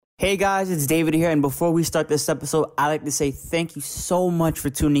Hey guys, it's David here, and before we start this episode, I'd like to say thank you so much for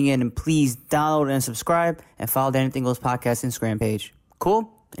tuning in, and please download and subscribe and follow the Anything Goes Podcast Instagram page. Cool?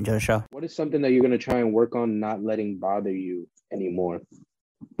 Enjoy the show. What is something that you're going to try and work on not letting bother you anymore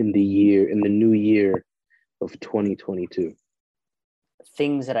in the new year of 2022?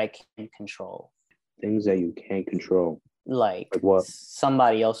 Things that I can control. Things that you can't control. Like what?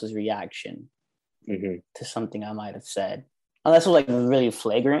 Somebody else's reaction to something I might have said. Unless it was like really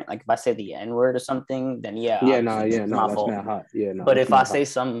flagrant, like if I say the N-word or something, then that's not hot. But if I say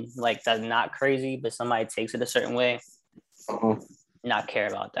something like that's not crazy, but somebody takes it a certain way, not care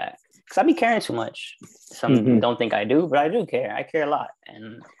about that. Because I be caring too much. Some don't think I do, but I do care. I care a lot.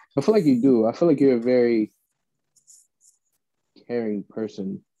 And I feel like you do. I feel like you're a very caring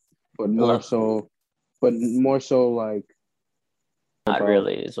person, but more so like not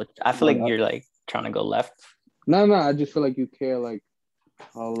really. Is what I feel like you're like trying to go left. No, I just feel like you care like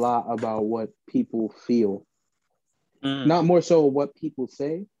a lot about what people feel. Not more so what people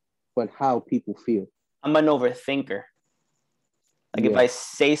say, but how people feel. I'm an overthinker. Like if I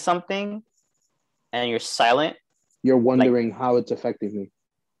say something and you're silent, you're wondering how it's affecting me.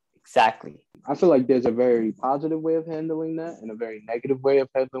 Exactly. I feel like there's a very positive way of handling that and a very negative way of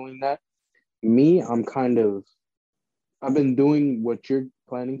handling that. Me, I've been doing what you're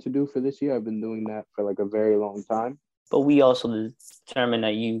planning to do for this year. I've been doing that for like a very long time. But we also determined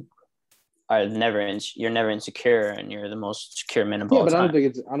that you are you're never insecure and you're the most secure man of all time. I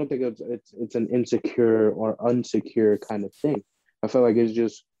don't think it's an insecure or unsecure kind of thing. I feel like it's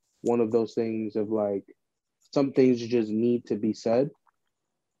just one of those things of like some things just need to be said,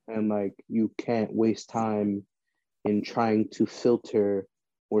 and like you can't waste time in trying to filter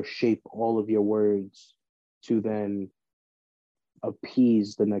or shape all of your words to then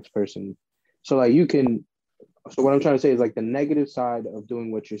appease the next person. So what I'm trying to say is like the negative side of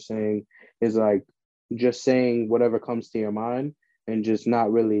doing what you're saying is like just saying whatever comes to your mind and just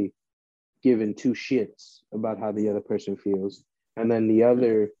not really giving two shits about how the other person feels. And then the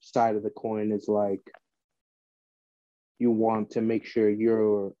other side of the coin is like you want to make sure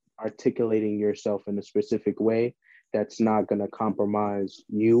you're articulating yourself in a specific way that's not going to compromise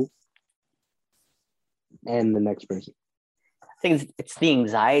you and the next person. I think it's the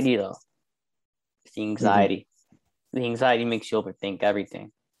anxiety, though. It's the anxiety. The anxiety makes you overthink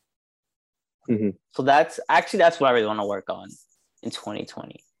everything. So that's what I really want to work on in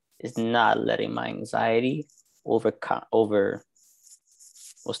 2020 is not letting my anxiety over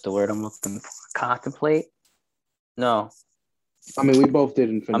what's the word I'm looking for? Contemplate? No. I mean, we both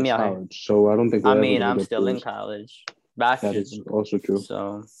didn't finish college, so I don't think. I'm still in college. That is also true.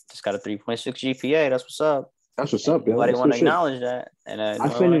 So just got a 3.6 GPA. That's what's up. That's what's up, yo. Nobody want to acknowledge that. And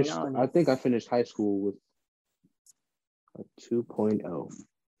I think I finished high school with a 2.0.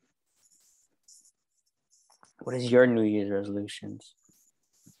 What is your New Year's resolutions?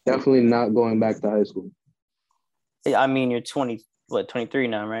 Definitely not going back to high school. I mean, you're 23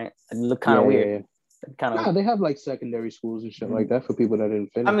 now, right? It look kind of weird. Yeah. They have like secondary schools and shit like that for people that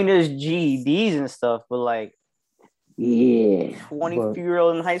didn't finish. I mean, there's GEDs and stuff, but like,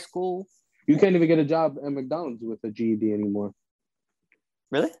 23-year-old in high school. You can't even get a job at McDonald's with a GED anymore.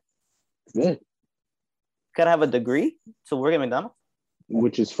 Really? Yeah. Gotta have a degree to work at McDonald's?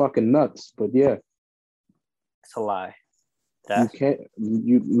 Which is fucking nuts, but yeah. It's a lie.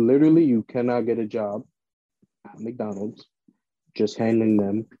 You cannot get a job at McDonald's just handing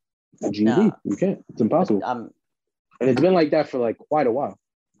them a GED. No. You can't. It's impossible. And it's been like that for like quite a while.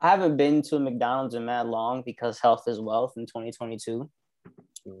 I haven't been to a McDonald's in mad long because health is wealth in 2022.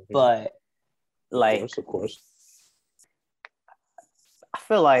 But like, of course. I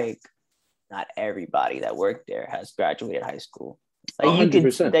feel like not everybody that worked there has graduated high school. Like you can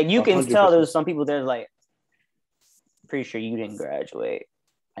 100%. Tell there's some people there's like pretty sure you didn't graduate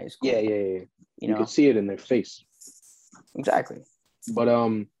high school. Yeah. You can see it in their face. Exactly. But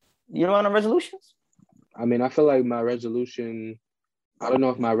you don't want no resolutions? I mean, I feel like my resolution, I don't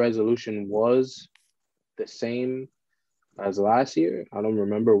know if my resolution was the same as last year. I don't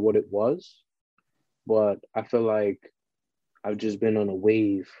remember what it was, but I feel like I've just been on a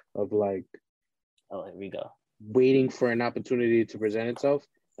wave of like, here we go, waiting for an opportunity to present itself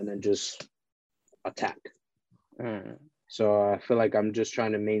and then just attack. So I feel like I'm just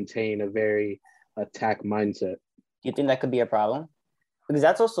trying to maintain a very attack mindset. Do you think that could be a problem? Because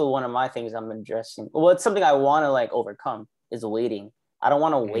that's also one of my things I'm addressing. Well, it's something I want to like overcome is waiting. I don't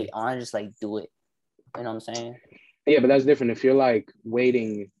want to wait. I want to just like do it. You know what I'm saying? Yeah, but that's different. If you're like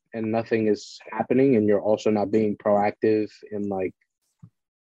waiting and nothing is happening and you're also not being proactive in like,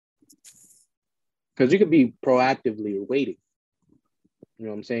 because you could be proactively waiting. You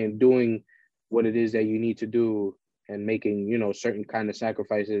know what I'm saying? Doing what it is that you need to do and making, certain kind of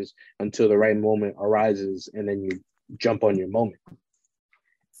sacrifices until the right moment arises, and then you jump on your moment.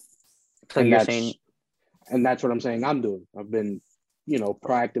 So and you're that's saying, and that's what I'm saying I'm doing. I've been,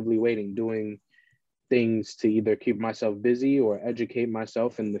 proactively waiting, doing things to either keep myself busy or educate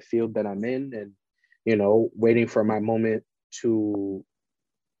myself in the field that I'm in, and, waiting for my moment to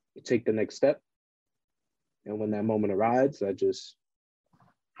take the next step. And when that moment arrives, I just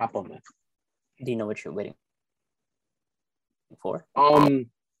hop on it. do you know what you're waiting for?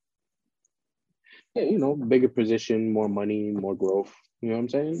 Yeah, bigger position, more money, more growth. You know what I'm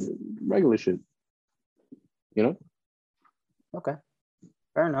saying? Regular shit. Okay,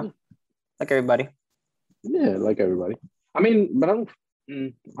 fair enough. Like everybody. Yeah, like everybody. I mean, but I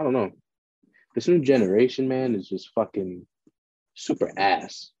don't know. This new generation, man, is just fucking super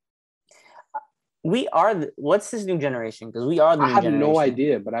ass. What's this new generation? Because we are the I new have generation. no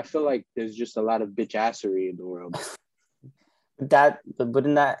idea, but I feel like there's just a lot of bitch assery in the world. Isn't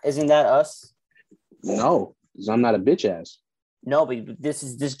that us? No, because I'm not a bitch ass. No, but this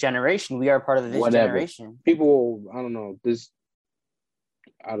is this generation. We are part of this generation. People, I don't know.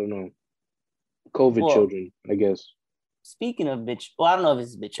 COVID children, I guess. Speaking of bitch, I don't know if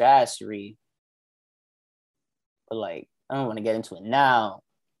it's bitch assery, but like, I don't want to get into it now.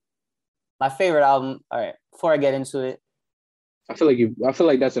 My favorite album. All right, before I get into it, I feel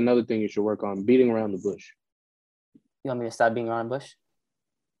like that's another thing you should work on: beating around the bush. You want me to stop being around the bush?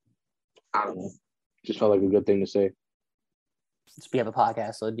 I don't know. Just felt like a good thing to say. We have a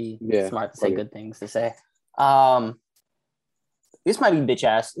podcast, so it'd be smart to say good things to say. This might be bitch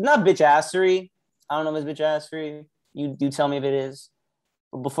ass, not bitch assery. I don't know if it's bitch assery. You do tell me if it is.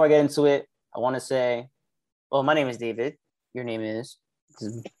 But before I get into it, I want to say, well, my name is David. Your name is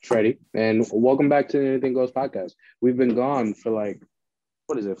Freddie, and welcome back to the Anything Goes podcast. We've been gone for like,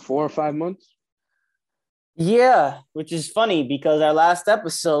 what is it, 4 or 5 months? Yeah, which is funny because our last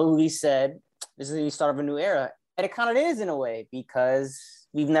episode we said this is the start of a new era, and it kind of is in a way because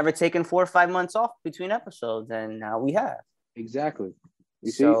we've never taken 4 or 5 months off between episodes, and now we have. Exactly.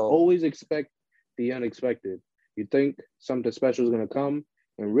 You see, always expect the unexpected. You think something special is going to come,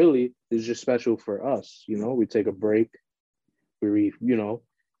 and really, it's just special for us. We take a break. We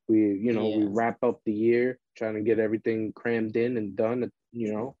wrap up the year, trying to get everything crammed in and done, at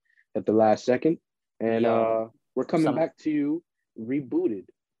the last second. And we're coming back to you rebooted,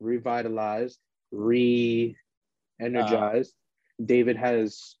 revitalized, re-energized. David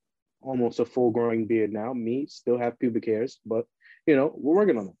has almost a full growing beard now. Me still have pubic hairs, but we're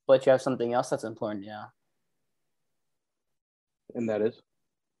working on it. But you have something else that's important, yeah. And that is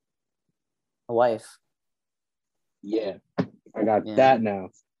a wife. Yeah, I got that now.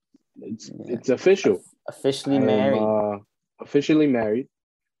 It's official. Officially married. Officially married.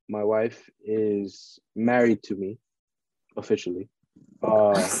 My wife is married to me. Officially.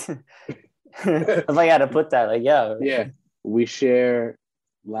 If I had to put that, like, yeah. Yeah, we share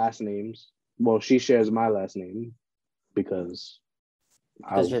last names. Well, she shares my last name because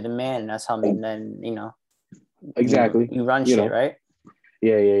you're the man. That's how men, Exactly. You run shit, right?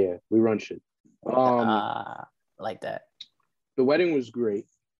 Yeah. We run shit. Like that. The wedding was great.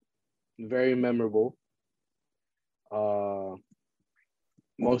 Very memorable.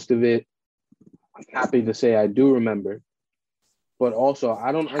 Most of it, I'm happy to say I do remember. But also,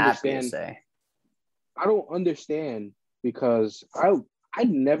 I don't understand. I don't understand because I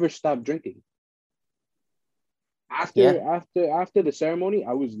never stopped drinking. After the ceremony,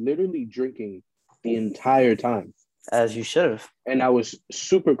 I was literally drinking the entire time. As you should have. And I was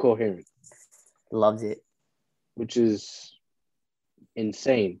super coherent. Loved it. Which is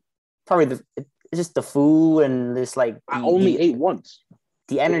insane. Probably it's just the food and this I only ate once.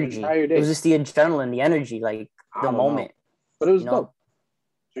 The energy. It was just the adrenaline, the energy, like the moment. Know. But it was dope.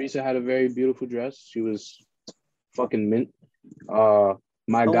 Teresa had a very beautiful dress. She was fucking mint.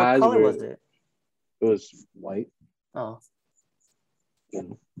 My guys what color was it? It was white. Oh.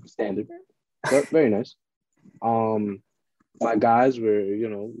 Standard. But very nice. My guys were,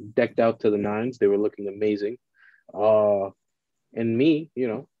 decked out to the nines. They were looking amazing. And me,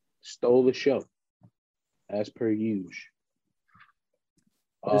 stole the show. As per usual.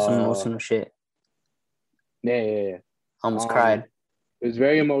 There's some emotional shit. Yeah. Almost cried. It was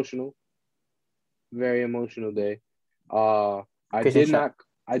very emotional. Very emotional day. I did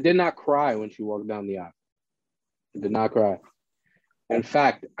not cry when she walked down the aisle. I did not cry. In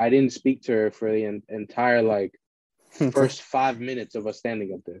fact, I didn't speak to her for the entire first 5 minutes of us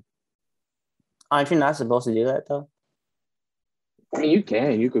standing up there. Aren't you not supposed to do that though? I mean, you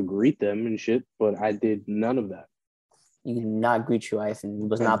could greet them and shit, but I did none of that. You did not greet your wife and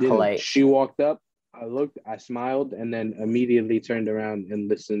was I not didn't. polite. She walked up. I looked. I smiled, and then immediately turned around and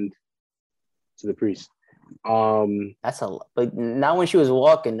listened to the priest. That's a lot. But not when she was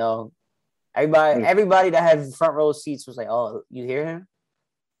walking though. Everybody that had front row seats was like, "Oh, you hear him?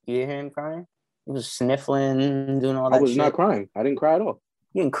 You hear him crying? He was sniffling, doing all that." I was shit. not crying. I didn't cry at all.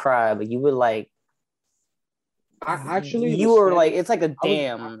 You didn't cry, but you were like, I actually you were like, it's like a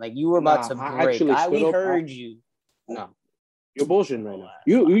dam. Like you were about to break. We heard you. No, you're bullshitting right now.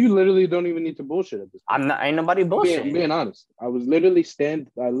 You literally don't even need to bullshit at this point. Ain't nobody bullshit. I'm being honest. I literally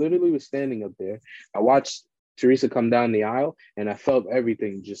was standing up there. I watched Teresa come down the aisle, and I felt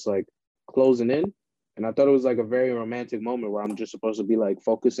everything just like closing in. And I thought it was like a very romantic moment where I'm just supposed to be like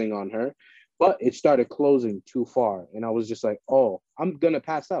focusing on her, but it started closing too far, and I was just like, "Oh, I'm gonna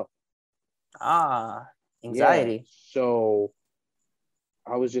pass out." Anxiety. Yeah. So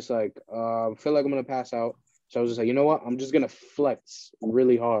I was just like, feel like I'm gonna pass out. So I was just like, you know what? I'm just gonna flex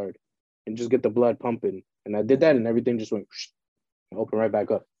really hard and just get the blood pumping. And I did that, and everything just went and opened right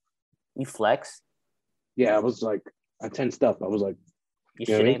back up. You flex? Yeah, I was like, I tensed up. I was like,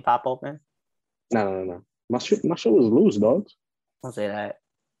 your shit ain't pop open? No. My shit was loose, dogs. Don't say that.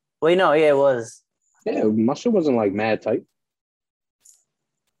 Wait, no, yeah, it was. Yeah, my shit wasn't like mad tight.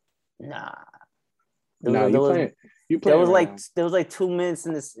 Nah. You playing. There was like 2 minutes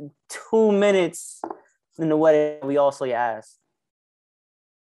in this. 2 minutes in the wedding. We all saw your ass.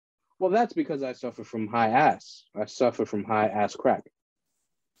 Well, that's because I suffer from high ass. I suffer from high ass crack.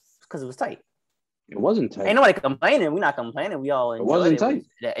 Because it was tight. It wasn't tight. Ain't nobody complaining. We're not complaining. We all enjoyed it. Wasn't tight.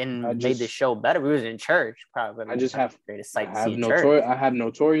 And made the show better. We was in church. Probably. I have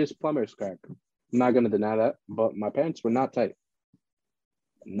notorious plumber's crack. I'm not gonna deny that, but my pants were not tight.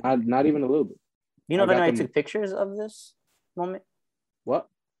 Not even a little bit. You know if anybody took pictures of this moment? What?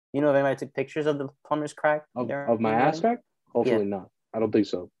 You know if anybody took pictures of the plumber's crack? Of my ass crack? Hopefully not. I don't think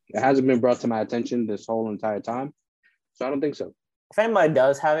so. It hasn't been brought to my attention this whole entire time. So I don't think so. If anybody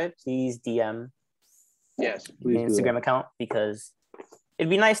does have it, please DM. Yes, please. The Instagram account, because it'd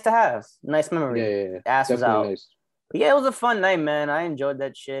be nice to have. Nice memory. Yeah. Ass was out. Nice. But yeah, it was a fun night, man. I enjoyed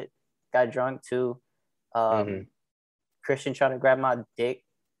that shit. Got drunk too. Christian tried to grab my dick.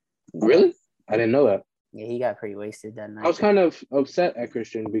 Really? I didn't know that. Yeah, he got pretty wasted that night. I was kind of upset at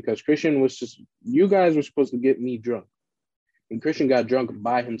Christian because Christian was just, you guys were supposed to get me drunk. And Christian got drunk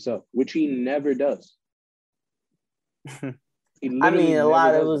by himself, which he never does. It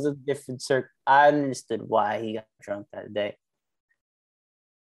was a different circle. I understood why he got drunk that day.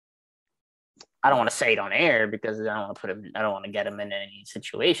 I don't want to say it on air because I don't want to get him in any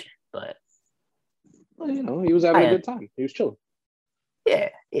situation, but. Well, he was having a good time. He was chilling.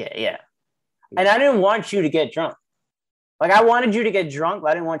 Yeah. And I didn't want you to get drunk. Like, I wanted you to get drunk,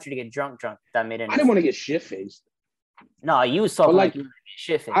 but I didn't want you to get drunk. That made any sense. I didn't want to get shit-faced. No, you was talking like you were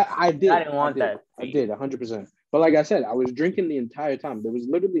shit-faced. I did. I didn't want that. I did, 100%. But like I said, I was drinking the entire time. There was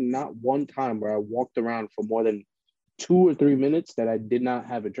literally not one time where I walked around for more than 2 or 3 minutes that I did not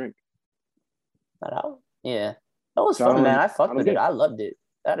have a drink. Yeah. That was fun, man. I fucked with it. I loved it.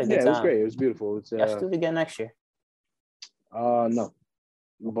 I had a good time. Yeah, it was great. It was beautiful. Let's do it again next year. No.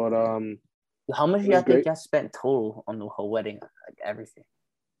 But how much do you think y'all spent total on the whole wedding? Like everything.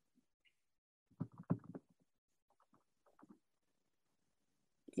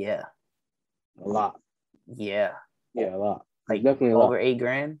 Yeah. A lot. Yeah. Yeah, a lot. Like definitely over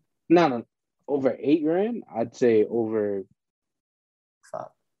 $8,000? No. Over $8,000? I'd say over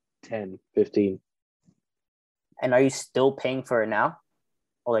 10, 15. And are you still paying for it now?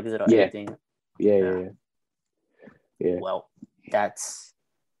 Or like is it on everything? Yeah. Well,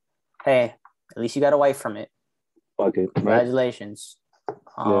 hey, at least you got a wife from it. Fuck it. Congratulations.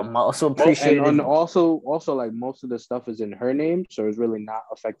 I also appreciate it. And also like most of the stuff is in her name, so it's really not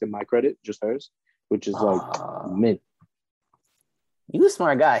affecting my credit, just hers, which is like mint. You a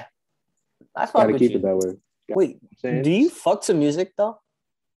smart guy. I fuck Gotta with keep you. it that way. Wait, do you fuck to music though?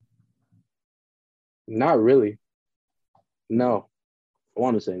 Not really. No. I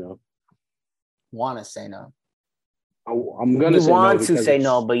want to say no. I'm gonna say no. You want to say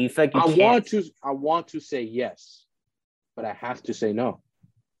no, but you feel like you can't. I want to say yes, but I have to say no.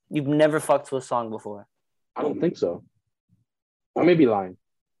 You've never fucked to a song before? I don't think so. I may be lying.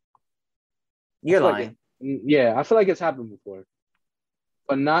 You're lying. I feel like it's happened before,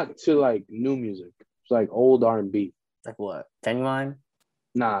 but not to like new music. It's like old R&B. Like what? Genuine?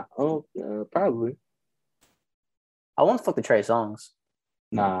 Nah. Oh, probably. I want to fuck the Trey Songz.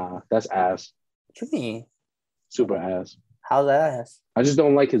 Nah, that's ass. What you mean? Super ass. How's that ass? I just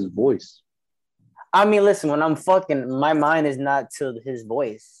don't like his voice. I mean, listen, when I'm fucking, my mind is not to his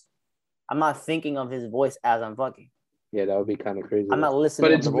voice. I'm not thinking of his voice as I'm fucking. Yeah, that would be kind of crazy. I'm not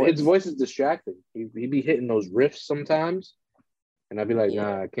listening. But its voice is distracting. He'd be hitting those riffs sometimes, and I'd be like,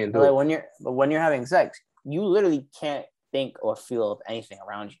 nah, I can't do it. When you're having sex, you literally can't think or feel of anything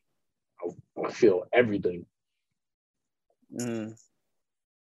around you. I feel everything.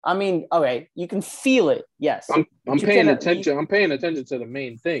 I mean, okay, you can feel it. Yes, I'm paying attention. I'm paying attention to the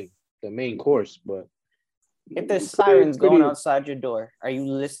main thing, the main course. But if there's sirens going outside your door, are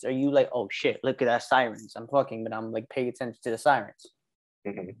you like, oh shit, look at that sirens? I'm fucking, but I'm like paying attention to the sirens.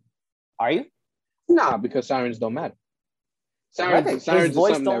 Mm-hmm. Are you? Nah, because sirens don't matter. Sirens is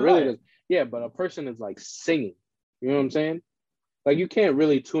something that really does. Yeah, but a person is like singing. You know what I'm saying? Like you can't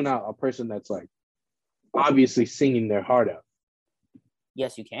really tune out a person that's like obviously singing their heart out.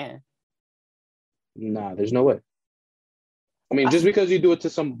 Yes, you can. Nah, there's no way. I mean, just because you do it to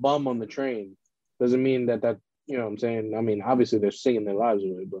some bum on the train doesn't mean that you know what I'm saying? I mean, obviously they're singing their lives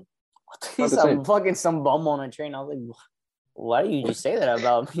away, but some bum on a train. I was like, why do you just say that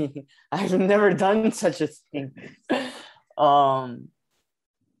about me? I've never done such a thing.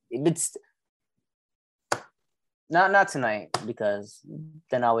 It's not tonight, because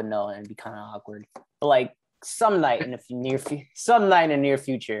then I would know and it'd be kind of awkward. But like some night in the near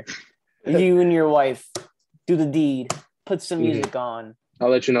future, you and your wife do the deed, put some music on. I'll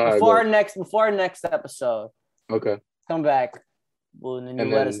let you know before our next episode. Okay. Come back.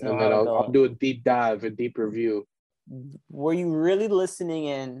 Let us know how it goes. I'll do a deep dive, a deep review. Were you really listening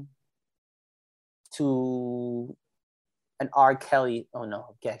in to an R. Kelly? Oh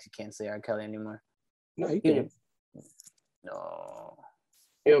no, I actually can't say R. Kelly anymore. No, you can't. No.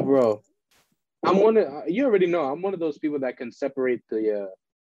 Yo, bro. You already know I'm one of those people that can separate the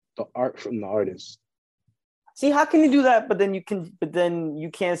art from the artist. See, how can you do that? But then you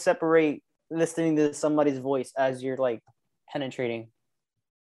can't separate listening to somebody's voice as you're like penetrating.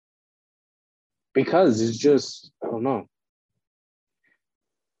 Because it's just, I don't know.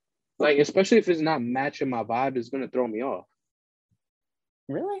 Like, especially if it's not matching my vibe, it's gonna throw me off.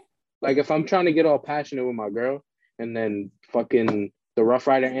 Really? Like if I'm trying to get all passionate with my girl and then fucking the Rough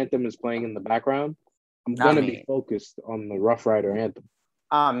Rider anthem is playing in the background, I'm gonna be focused on the Rough Rider anthem.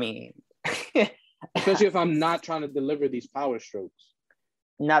 I mean, especially if I'm not trying to deliver these power strokes.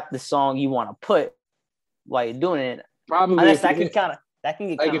 Not the song you want to put while you're doing it. Probably. Unless that can get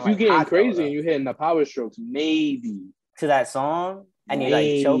like if you're getting crazy and you're hitting the power strokes, maybe to that song and you're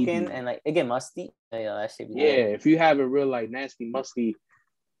like choking and like it get musty. Yeah, that should be good. If you have a real like nasty, musty,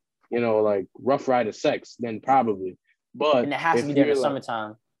 like Rough Rider sex, then probably. But and it has to be during the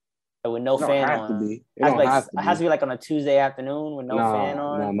summertime. With no fan on. It has to be like on a Tuesday afternoon with no fan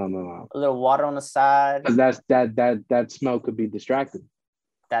on. No. A little water on the side. Because that smell could be distracting.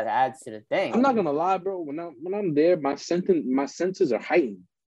 That adds to the thing. I'm not gonna lie, bro. When I'm there, my senses are heightened.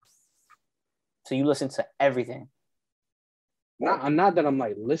 So you listen to everything. Not that I'm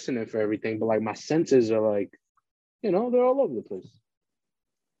like listening for everything, but like my senses are like, they're all over the place.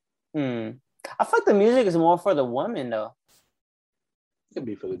 I feel like the music is more for the woman though. It could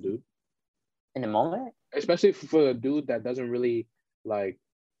be for the dude. In the moment? Especially for a dude that doesn't really like,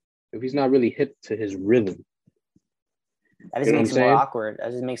 if he's not really hip to his rhythm. That just makes it more awkward.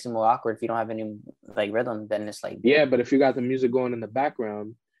 That just makes it more awkward if you don't have any like rhythm. Then it's like but if you got the music going in the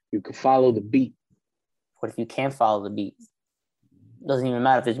background, you can follow the beat. What if you can't follow the beat? Doesn't even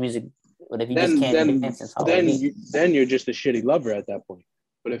matter if there's music. But if you just can't dance and follow the beat, then you're just a shitty lover at that point.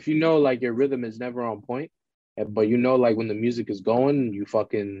 But if you know like your rhythm is never on point, but like when the music is going, you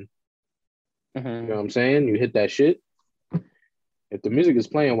fucking, you know what I'm saying? You hit that shit. If the music is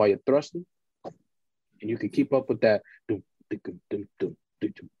playing while you're thrusting, and you can keep up with that, you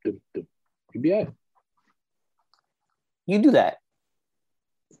be out. You do that.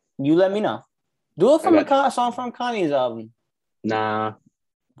 You let me know. Do it from a song from Kanye's album. Nah.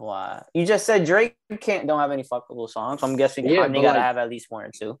 Why? You just said Drake don't have any fuckable songs. So I'm guessing Kanye gotta have at least one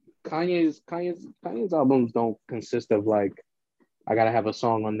or two. Kanye's albums don't consist of like, I gotta have a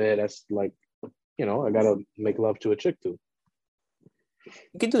song on there that's like, I gotta make love to a chick too.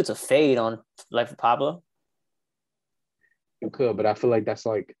 You could do it to Fade on Life of Pablo. You could, but I feel like that's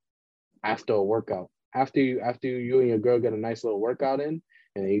like after a workout. After you and your girl get a nice little workout in,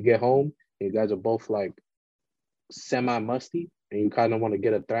 and then you get home, and you guys are both like semi-musty, and you kind of want to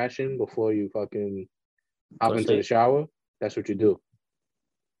get a thrashing before you fucking hop into the shower. That's what you do.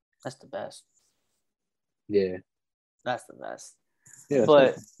 That's the best. Yeah. That's the best. Yeah.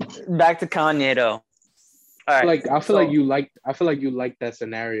 But back to Kanye though. All right. I feel like you like that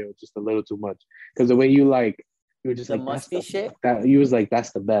scenario just a little too much. Because the way you were just the like musty shit. That you was like,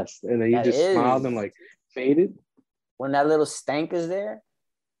 that's the best. And then you just smiled and like faded. When that little stank is there.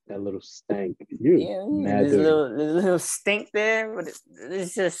 That little stank. You mad there's a little stink there, but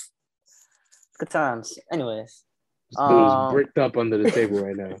it's just good times. Anyways, this dude's bricked up under the table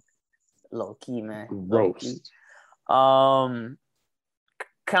right now. Low key, man. Roast.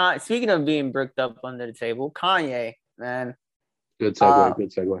 Speaking of being bricked up under the table, Kanye, man. Good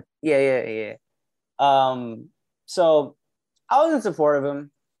segue. Yeah. So I was in support of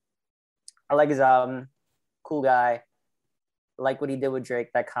him. I like his album. Cool guy. Like what he did with Drake,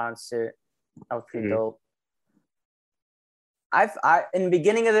 that concert. That was pretty dope. I in the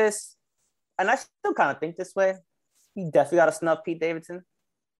beginning of this, and I still kind of think this way, he definitely got to snuff Pete Davidson.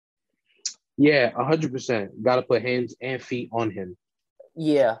 Yeah, 100%. Got to put hands and feet on him.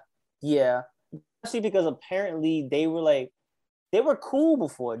 Yeah. Especially because apparently they were cool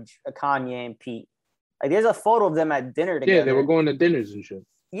before Kanye and Pete. Like, there's a photo of them at dinner together. Yeah, they were going to dinners and shit.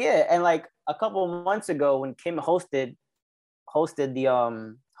 Yeah, and like a couple of months ago when Kim hosted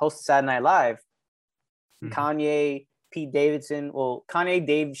Saturday Night Live, Kanye, Pete Davidson, Kanye,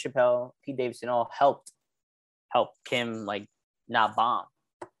 Dave Chappelle, Pete Davidson all helped Kim like not bomb.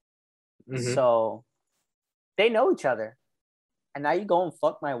 So they know each other. And now you go and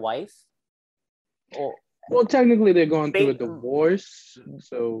fuck my wife? Well, technically they're going through a divorce,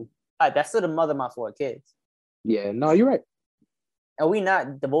 so that's still the mother of my 4 kids. Yeah, no, you're right. And we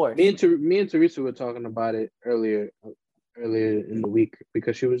not divorced. Me and Teresa were talking about it earlier in the week,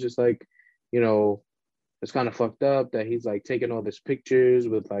 because she was just like, it's kind of fucked up that he's like taking all these pictures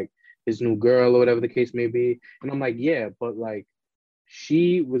with like his new girl or whatever the case may be. And I'm like, yeah, but like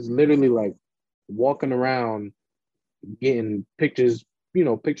she was literally like walking around getting pictures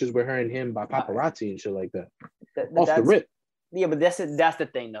with her and him by paparazzi and shit like that. Off the rip. Yeah, but that's the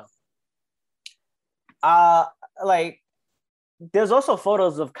thing though. Like there's also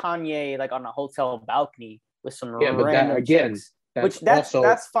photos of Kanye like on a hotel balcony with some random chicks.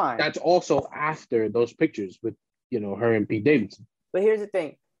 That's fine. That's also after those pictures with her and Pete Davidson. But here's the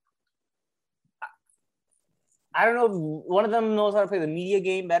thing. I don't know if one of them knows how to play the media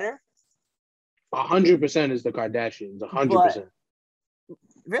game better. 100% is the Kardashians. 100%.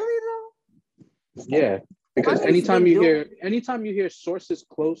 Really though? Yeah, because anytime you hear sources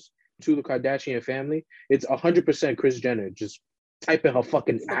close to the Kardashian family, it's 100% Kris Jenner just typing her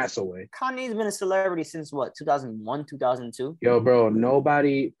fucking ass away. Kanye's been a celebrity since what, 2001, 2002? Yo, bro,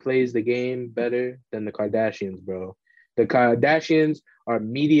 nobody plays the game better than the Kardashians, bro. The Kardashians are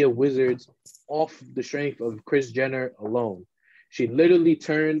media wizards off the strength of Kris Jenner alone. She literally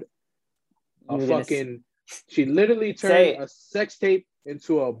turned a sex tape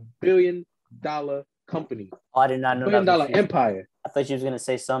into $1 billion company. Oh, I did not know $1 billion empire. I thought she was gonna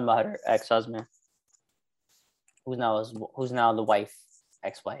say something about her ex-husband, who's now the wife,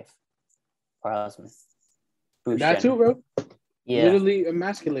 ex-wife, or husband. Bruce that Jenner. too, bro. Yeah, literally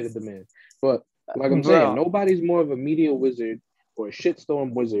emasculated the man. But like I'm saying, nobody's more of a media wizard or a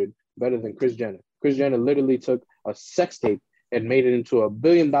shitstorm wizard better than Kris Jenner. Kris Jenner literally took a sex tape and made it into $1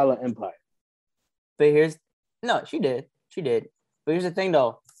 billion empire. But she did. But here's the thing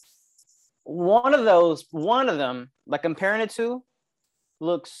though. One of them, like comparing it to,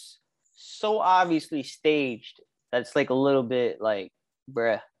 looks so obviously staged that it's like a little bit like,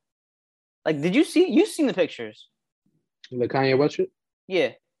 bruh. Like, you've seen the pictures? The Kanye West shit?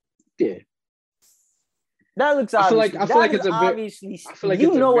 Yeah. Yeah. That looks obvious. I feel like it's obviously.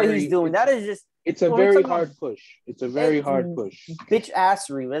 What he's doing. That is just. It's a very hard push. It's a very hard push. Bitch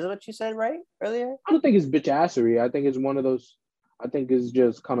assery. That's what you said, right? Earlier? I don't think it's bitch assery. I think it's one of those. I think it's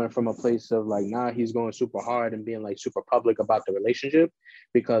just coming from a place of like, he's going super hard and being like super public about the relationship,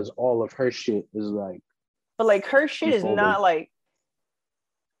 because all of her shit is like. But like her shit is not like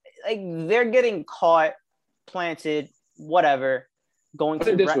they're getting caught, planted, whatever, going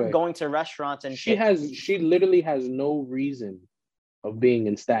to restaurants and she literally has no reason of being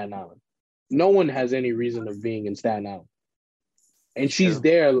in Staten Island. No one has any reason of being in Staten Island. And she's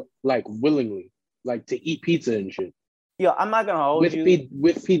there like willingly, like to eat pizza and shit. Yo, I'm not gonna hold you.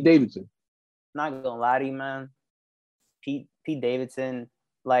 With Pete Davidson. I'm not gonna lie to you, man. Pete Davidson,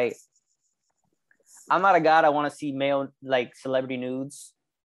 like, I'm not a guy that want to see male like celebrity nudes.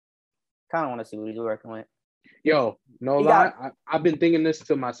 Kind of want to see what he's working with. Yo, I've been thinking this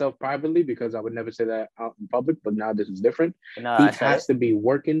to myself privately because I would never say that out in public, but now this is different. He has to be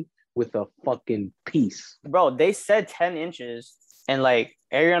working with a fucking piece. Bro, they said 10 inches and like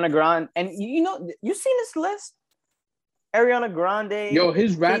Ariana Grande, and you seen this list? Ariana Grande.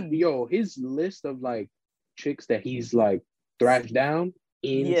 His list of like chicks that he's like thrashed down,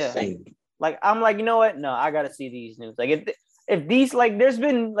 insane. Yeah. Like, I'm like, you know what? No, I gotta see these news. Like, if these, like, there's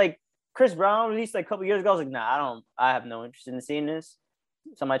been like Chris Brown released like a couple years ago. I was like, nah, I have no interest in seeing this.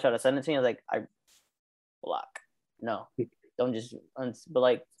 somebody tried to send it to me. I was like, I block. No, don't just. But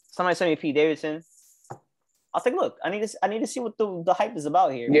like, somebody sent me Pete Davidson. I'll take a look. I need to see what the hype is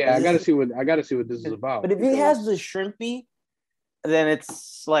about here. Yeah, I gotta see what this is about. But if he has the shrimpy, then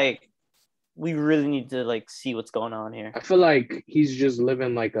it's like we really need to like see what's going on here. I feel like he's just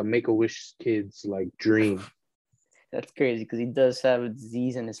living like a Make-A-Wish kid's like dream. That's crazy because he does have a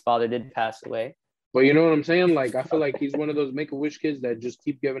disease and his father did pass away. But you know what I'm saying? Like, I feel like he's one of those Make-A-Wish kids that just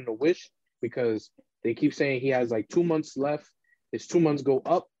keep giving the wish because they keep saying he has like 2 months left. His 2 months go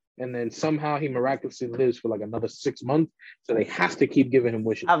up, and then somehow he miraculously lives for like another 6 months. So they have to keep giving him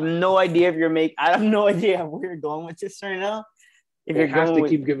wishes. I have no idea I have no idea where you're going with this right now. If they you're have going to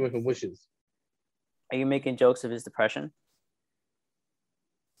keep giving him wishes. Are you making jokes of his depression?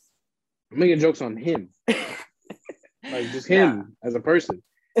 I'm making jokes on him. Like, just him as a person.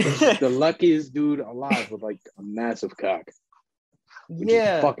 He's the luckiest dude alive with like a massive cock. Which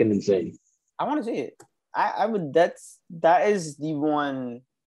is fucking insane. I want to see it. I would. That is the one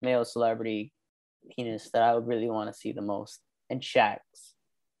male celebrity penis that I would really want to see the most. And Shaq's.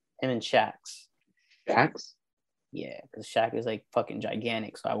 Him and Shaq's. Shaq's? Yeah, because Shaq is like fucking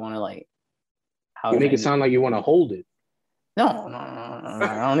gigantic. So I want to like. You make it sound like you want to hold it. No.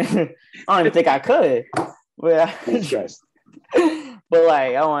 I don't even think I could. But I'm stressed. But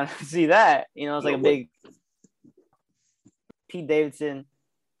like, I want to see that. You know, it's like a big Pete Davidson.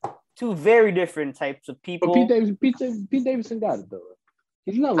 Two very different types of people. But Pete Davidson got it though.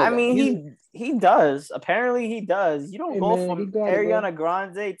 He's not. Like he does. Apparently, he does. You don't go from Ariana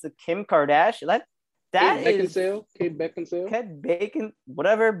Grande to Kim Kardashian. That is Kate Beckinsale,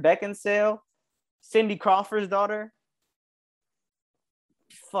 whatever Beckinsale, Cindy Crawford's daughter.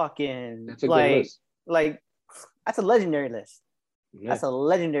 Fucking that's a good list. Like that's a legendary list. Yeah. That's a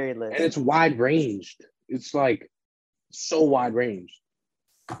legendary list, and it's wide ranged. It's like so wide ranged.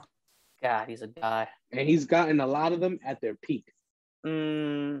 God, he's a guy. And he's gotten a lot of them at their peak.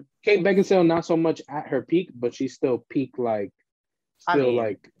 Kate Beckinsale, not so much at her peak, but she's still peak, like,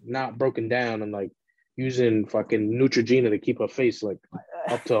 like, not broken down and, like, using fucking Neutrogena to keep her face, like,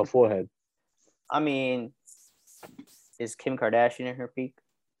 up to her forehead. I mean, is Kim Kardashian in her peak?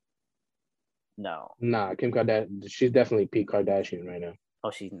 No. Nah, Kim Kardashian, she's definitely peak Kardashian right now. Oh,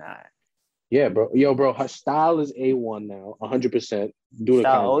 she's not. Yeah, bro. Yo, bro, her style is A1 now, 100%.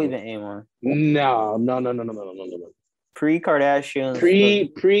 Style always been A1. No. Pre-Kardashian.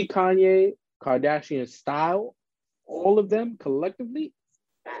 Pre-Kanye, Kardashian style, all of them collectively,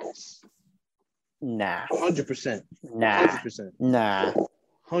 ass. Nah. 100%. Nah. 100%. Nah.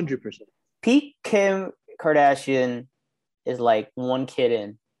 100%. Peak Kim Kardashian is like one kid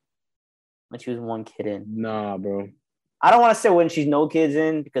in. When she was one kid in. Nah, bro. I don't want to say when she's no kids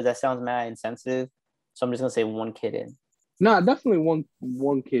in because that sounds mad insensitive. So I'm just gonna say one kid in. Nah, definitely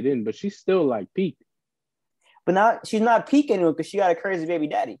one kid in, but she's still like peak. But now she's not peak anymore because she got a crazy baby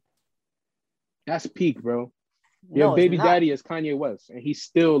daddy. That's peak, bro. Your baby daddy is Kanye West, and he's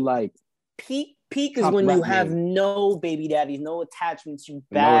still like peak. Peak is when you have no baby daddies, no attachments. You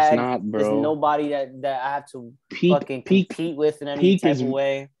bad. No, it's not, bro. There's nobody that I have to fucking compete with in any type of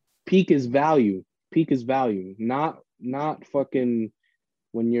way. Peak is value. Peak is value. Not fucking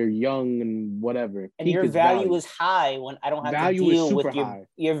when you're young and whatever. And your value is high when I don't have to deal with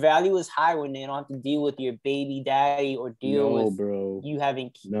your value is high when they don't have to deal with your baby daddy or deal with you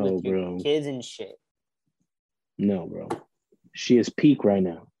having with your kids and shit. No, bro. She is peak right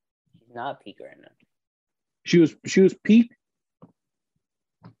now. She's not peak right now. She was peak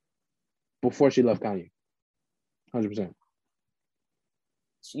before she left Kanye. 100%.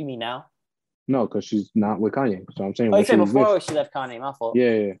 You mean now? No, because she's not with Kanye. So I'm saying. Oh, you said before she left Kanye. My fault.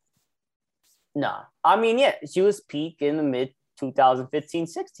 Yeah. Nah. I mean, yeah, she was peak in the mid 2015,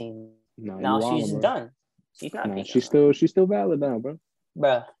 16. No, now she's done. She's not peak. She's still valid now, bro.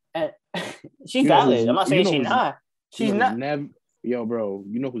 Bruh. And she's valid. I'm not saying she's not. She's not. Yo, bro,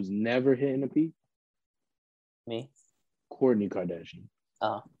 you know who's never hitting a peak? Me. Kourtney Kardashian.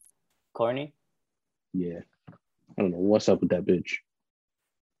 Oh. Kourtney? Yeah. I don't know what's up with that bitch.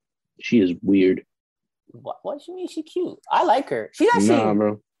 She is weird. What do you mean she's cute? I like her. She's actually... Nah,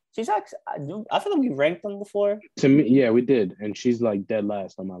 bro. She's like... I feel like we ranked them before. To me, yeah, we did. And she's like dead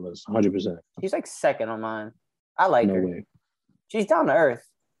last on my list. 100%. She's like second on mine. I like her. No way. She's down to earth.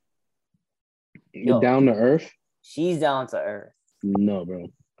 Yo, down to earth? She's down to earth. No, bro.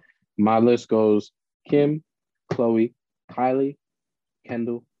 My list goes Kim, Khloe, Kylie,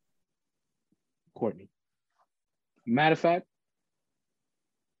 Kendall, Kourtney. Matter of fact,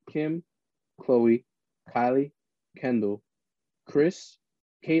 Kim, Khloe, Kylie, Kendall, Kris,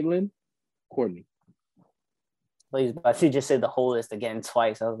 Caitlyn, Kourtney. Please, but she just said the whole list again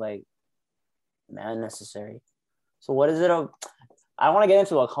twice. I was like, man, unnecessary. So what is it? I want to get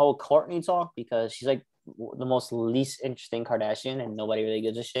into a whole Courtney talk because she's like the most least interesting Kardashian and nobody really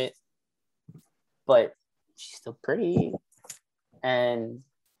gives a shit. But she's still pretty. And,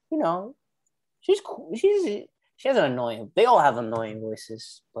 you know, she's cool. She has an annoying, they all have annoying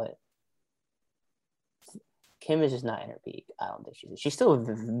voices, but Kim is just not in her peak. I don't think she's still a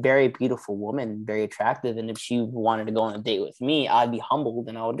very beautiful woman, very attractive. And if she wanted to go on a date with me, I'd be humbled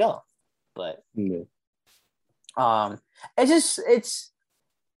and I would go. But it's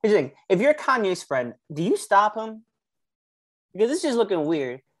interesting. If you're Kanye's friend, do you stop him? Because this is looking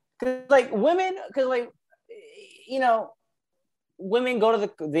weird. Because women go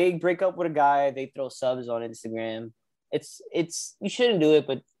to they break up with a guy, they throw subs on Instagram. It's you shouldn't do it,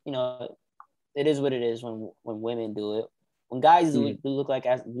 but you know, it is what it is when women do it. When guys do it, you look like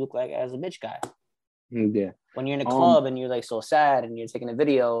as a bitch guy. Yeah. When you're in a club and you're like so sad and you're taking a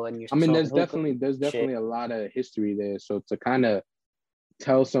video and you're. I mean, there's definitely a lot of history there. So to kind of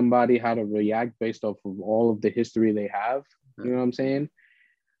tell somebody how to react based off of all of the history they have, you know what I'm saying?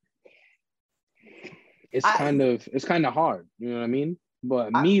 It's kind of hard. You know what I mean?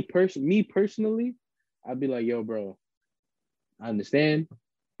 But me personally, I'd be like, yo, bro, I understand.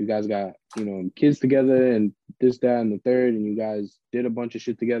 You guys got, you know, kids together and this, that, and the third, and you guys did a bunch of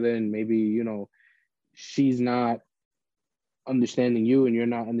shit together, and maybe, you know, she's not understanding you and you're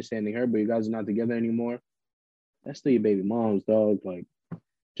not understanding her, but you guys are not together anymore. That's still your baby mom's, dog. Like,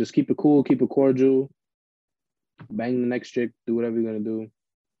 just keep it cool, keep it cordial, bang the next chick, do whatever you're gonna do.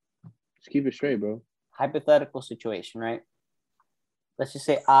 Just keep it straight, bro. Hypothetical situation, right? Let's just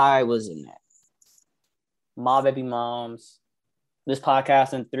say I was in that. My baby moms. This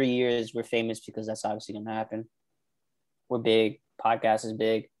podcast in 3 years, we're famous because that's obviously going to happen. We're big. Podcast is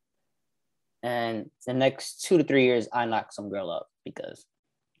big. And the next 2 to 3 years, I knock some girl up because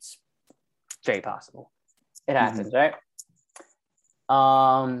it's very possible. It happens, right?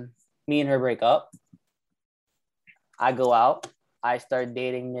 Me and her break up. I go out. I start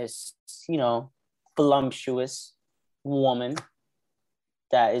dating this, you know, voluptuous woman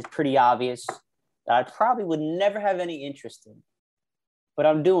that is pretty obvious that I probably would never have any interest in. But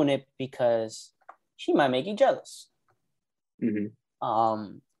I'm doing it because she might make you jealous. And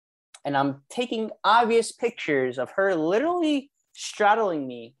I'm taking obvious pictures of her literally straddling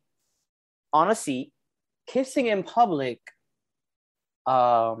me on a seat, kissing in public,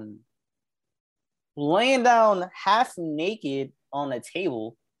 laying down half naked on a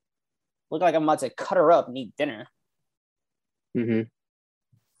table, look like I'm about to cut her up and eat dinner. Taking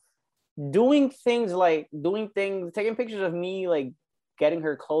pictures of me like getting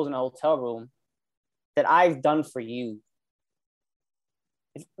her clothes in a hotel room that I've done for you.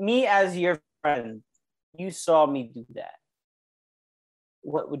 If me as your friend, you saw me do that,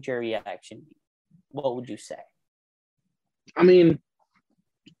 what would your reaction be? What would you say? I mean,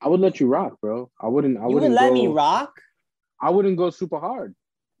 I would let you rock, bro. I wouldn't let me rock? I wouldn't go super hard.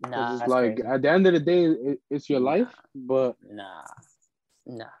 Nah, it's like crazy. At the end of the day, it's your life, but nah.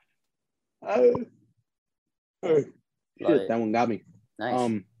 Shit, that one got me.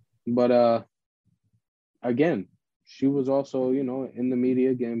 Nice. But again, she was also, you know, in the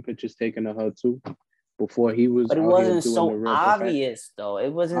media getting pictures taken of her too before he was. But it wasn't so obvious though.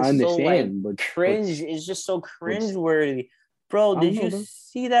 It wasn't so like cringe. It's just so cringeworthy. Bro, did you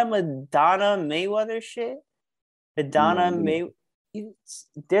see that Madonna Mayweather shit? There's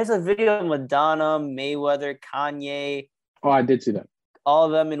a video of Madonna, Mayweather, Kanye. Oh, I did see that. All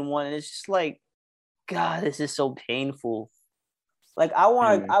of them in one. And it's just like, God, this is so painful. Like, I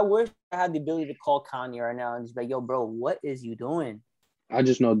wish I had the ability to call Kanye right now and just be like, yo, bro, what is you doing? I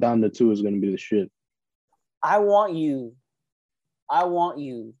just know Down the 2 is going to be the shit. I want you.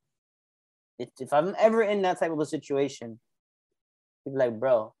 If I'm ever in that type of a situation, you'd be like,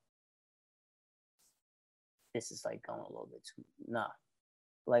 bro, this is like going a little bit too, nah.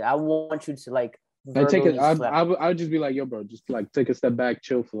 Like, I want you to like, I would just be like, yo, bro, just like take a step back,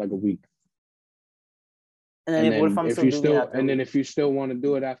 chill for like a week. And then if you still want to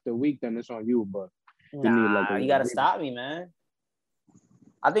do it after a week, then it's on you. But you gotta stop me, man.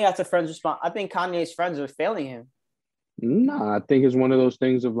 I think that's a friend's response. I think Kanye's friends are failing him. Nah, I think it's one of those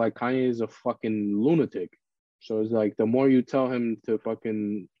things of like Kanye is a fucking lunatic. So it's like the more you tell him to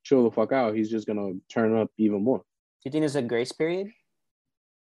fucking chill the fuck out, he's just gonna turn up even more. Do you think there's a grace period?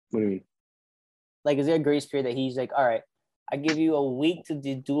 What do you mean? Like, is there a grace period that he's like, all right, I give you a week to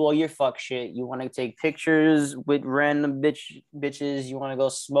do all your fuck shit. You want to take pictures with random bitches. You want to go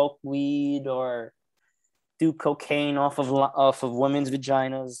smoke weed or do cocaine off of women's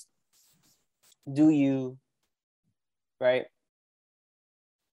vaginas. Do you? right?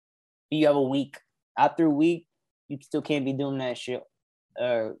 You have a week. After a week, you still can't be doing that shit.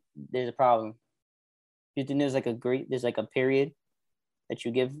 There's a problem. You think there's like a period that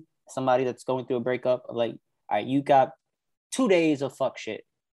you give somebody that's going through a breakup of like, all right, you got 2 days of fuck shit.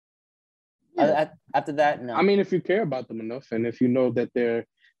 Yeah. After that, no. I mean, if you care about them enough, and if you know that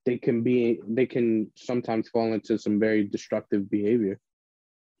they can sometimes fall into some very destructive behavior,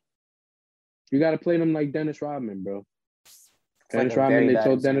 you got to play them like Dennis Rodman, bro. Dennis Rodman, they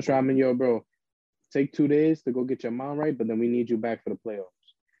told Dennis Rodman, yo, bro, take 2 days to go get your mom right, but then we need you back for the playoffs.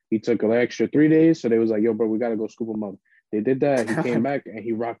 He took an extra 3 days, so they was like, yo, bro, we got to go scoop him up. They did that. He came back, and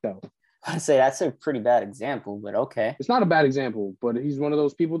he rocked out. I'd say that's a pretty bad example, but okay. It's not a bad example, but he's one of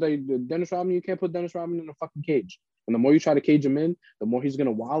those people that Dennis Rodman, you can't put Dennis Rodman in a fucking cage. And the more you try to cage him in, the more he's going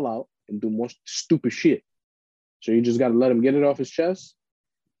to wild out and do more stupid shit. So you just got to let him get it off his chest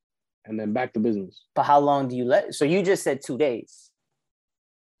and then back to business. But how long do you let? So you just said 2 days.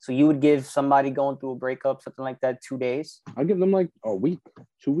 So you would give somebody going through a breakup, something like that, 2 days? I'll give them like a week,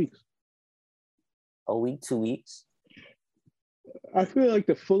 2 weeks. A week, 2 weeks? I feel like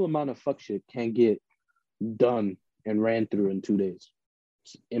the full amount of fuck shit can't get done and ran through in 2 days.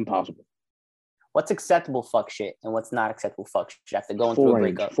 It's impossible. What's acceptable fuck shit and what's not acceptable fuck shit after going through a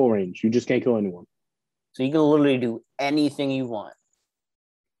breakup? Full range. You just can't kill anyone. So you can literally do anything you want.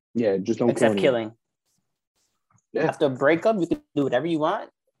 Yeah, just don't except kill killing. Yeah. After a breakup, you can do whatever you want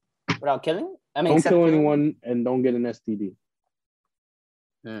without killing? I mean, don't kill anyone and don't get an STD.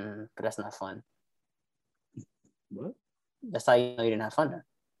 But that's not fun. What? That's how you know you didn't have fun.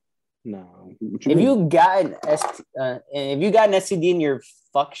 No. If you got an STD in your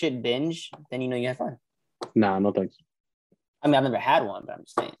fuck shit binge, then you know you had fun. Nah, no thanks. I mean, I've never had one, but I'm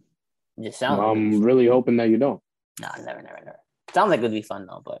just saying. It just sounds. I'm really hoping that you don't. No, never. Sounds like it would be fun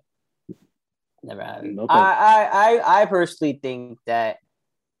though, but never had it. No I personally think that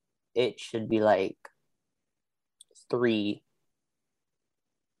it should be like 3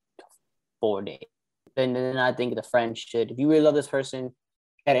 to 4 days. And then I think the friend should, if you really love this person,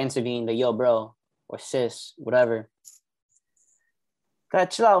 gotta intervene, like, yo, bro, or sis, whatever. Gotta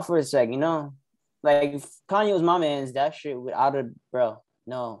chill out for a sec, you know? Like, if Kanye was my man's, that shit would bro,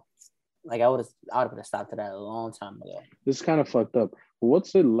 no. Like, I would have stopped that a long time ago. This is kind of fucked up.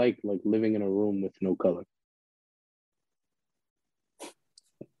 What's it like living in a room with no color?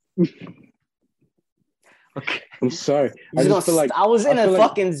 Okay. I'm sorry. I just feel like I was in a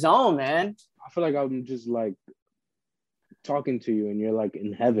fucking zone, man. I feel like I'm just like talking to you and you're like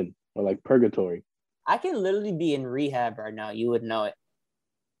in heaven or like purgatory. I can literally be in rehab right now. You would know it.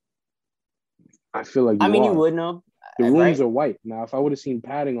 I feel like you would know. The rooms are white. Now, if I would have seen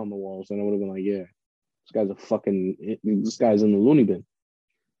padding on the walls, then I would have been like, yeah, this guy's in the loony bin.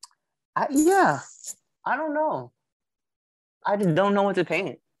 I don't know. I just don't know what to paint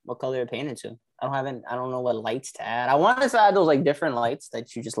it. What color to paint it to. I don't know what lights to add. I want to add those like different lights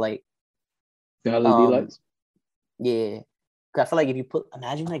that you just like. The LED lights? Yeah. I feel like if you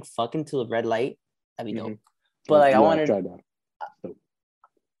imagine like fucking to a red light, that'd be dope. But like I wanted try that.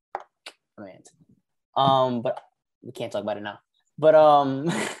 But we can't talk about it now. But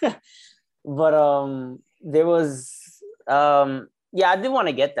there was I do want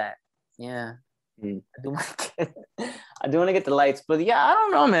to get that. Yeah. I do want to get the lights, but yeah, I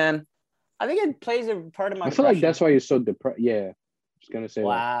don't know, man. I think it plays a part of my. I feel like that's why you're so depressed. Yeah, I was gonna say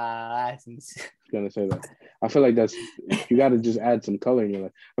wow, that. That's insane. I was gonna say that. I feel like you got to just add some color in your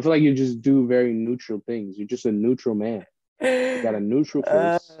life. I feel like you just do very neutral things. You're just a neutral man. You got a neutral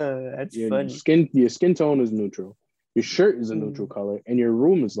face. That's funny. Your skin tone is neutral. Your shirt is a neutral color, and your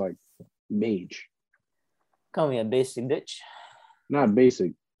room is like beige. Call me a basic bitch. Not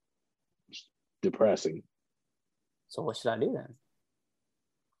basic. Just depressing. So what should I do then?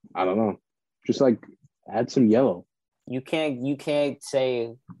 I don't know. Just like add some yellow. You can't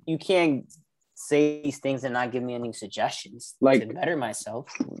say these things and not give me any suggestions to better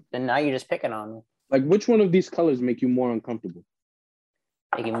myself. Then now you're just picking on me. Like, which one of these colors make you more uncomfortable?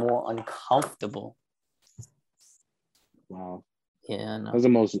 Make you more uncomfortable. Wow. Yeah, no. That's the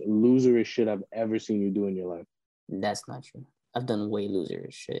most loserish shit I've ever seen you do in your life. That's not true. I've done way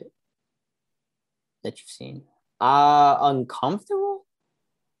loserish shit that you've seen. Uncomfortable?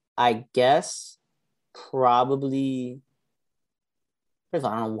 I guess probably. First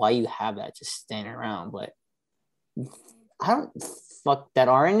of all, I don't know why you have that just standing around, but I don't fuck that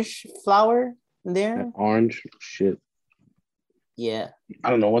orange flower there. That orange shit. Yeah. I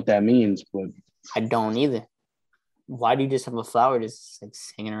don't know what that means, but I don't either. Why do you just have a flower just like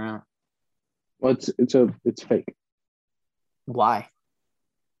hanging around? Well, it's fake. Why?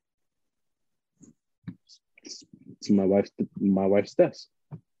 It's my wife's desk.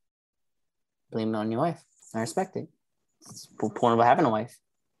 Blame it on your wife. I respect it. It's the point about having a wife.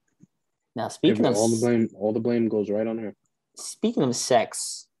 Now, speaking of all the blame goes right on her. Speaking of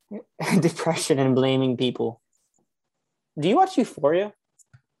sex, depression, and blaming people, do you watch Euphoria?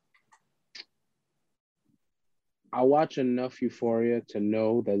 I watch enough Euphoria to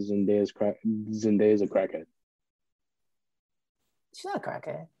know that Zendaya's a crackhead. She's not a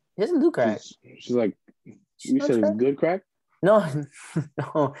crackhead. She doesn't do crack. She's like, you said it's good crack? No,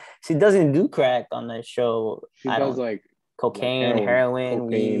 no, she doesn't do crack on the show. She does like cocaine, heroin,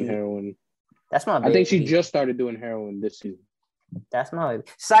 weed. Heroin. That's my baby. I think she just started doing heroin this season. That's my baby.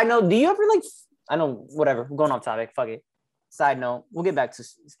 Side note, do you ever like, I know, whatever, we're going off topic, fuck it. Side note, we'll get back to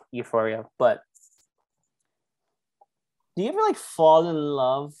Euphoria, but do you ever like fall in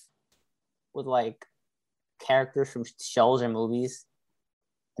love with like characters from shows or movies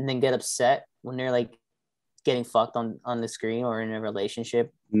and then get upset when they're like getting fucked on the screen or in a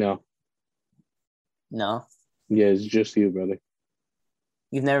relationship? No. Yeah, it's just you, brother.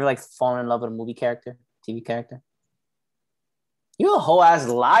 You've never like fallen in love with a movie character, TV character? You're a whole ass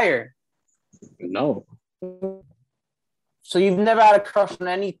liar. No. So you've never had a crush on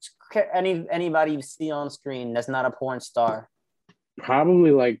anybody you see on screen that's not a porn star?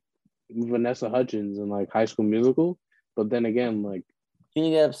 Probably like Vanessa Hudgens in like High School Musical, but then again, like, you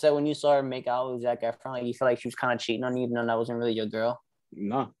get upset when you saw her make out with Zac Efron? Like you feel like she was kind of cheating on you, even though that wasn't really your girl?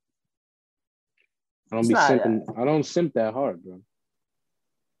 Nah. I don't simp that hard, bro.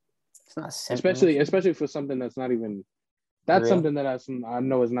 It's not simple. Especially for something that's not even. That's real. Something that I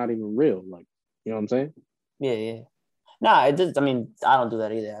know is not even real. Like, you know what I'm saying? Yeah. Nah, it does. I mean, I don't do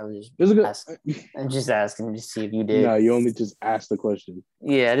that either. I was I'm just asking to see if you did. No, you only just asked the question.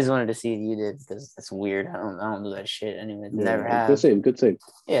 Yeah, I just wanted to see if you did because that's weird. I don't do that shit anyway. Never have. Good save.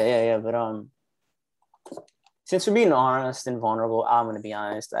 Yeah. But since we're being honest and vulnerable, I'm gonna be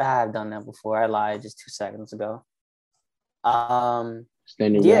honest. I have done that before. I lied just 2 seconds ago. Stand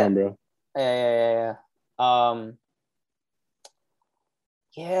your ground, bro. Yeah.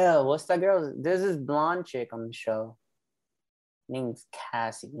 Yeah, what's that girl? There's this blonde chick on the show. Her name's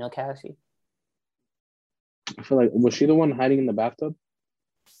Cassie. You know Cassie? I feel like, was she the one hiding in the bathtub?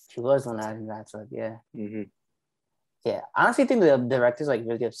 She was the one hiding in the bathtub, yeah. Mm-hmm. Yeah, I honestly think the director's like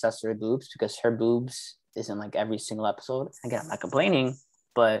really obsessed with her boobs because her boobs is in like every single episode. Again, I'm not complaining,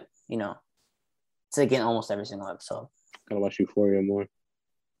 but you know, it's like in almost every single episode. Gotta watch Euphoria more.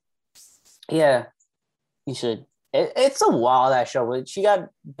 Yeah, you should. It's a wild ass show. But she got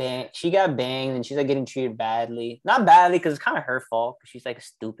banged, and she's like getting treated badly. Not badly because it's kind of her fault. Because she's like a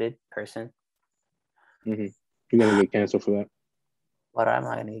stupid person. Mm-hmm. You're gonna get canceled for that. But I'm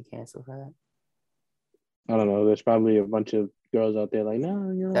not gonna get canceled for that. I don't know. There's probably a bunch of girls out there like,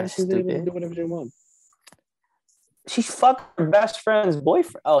 no, you know, that's stupid. Do whatever they want. She fucked her best friend's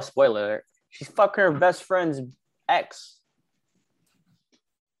boyfriend. Oh, spoiler alert. She fucked her best friend's ex.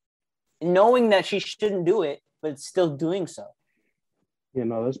 Knowing that she shouldn't do it, but still doing so. Yeah,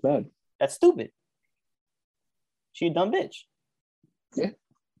 no, that's bad. That's stupid. She a dumb bitch. Yeah.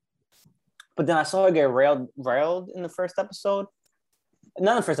 But then I saw her get railed in the first episode.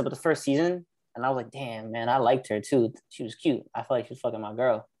 Not the first episode, but the first season. And I was like, damn, man, I liked her too. She was cute. I feel like she was fucking my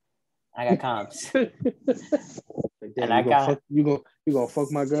girl. I got kind of you gonna fuck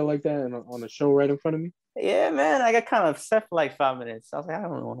my girl like that on a show right in front of me? Yeah, man. I got kind of upset for like 5 minutes. I was like, I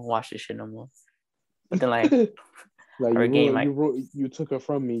don't want to watch this shit no more. But then like you took her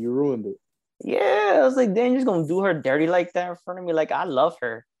from me, you ruined it. Yeah, I was like, damn, you're just gonna do her dirty like that in front of me. Like, I love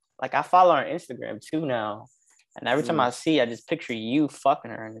her. Like, I follow her on Instagram too now. And every time I see, I just picture you fucking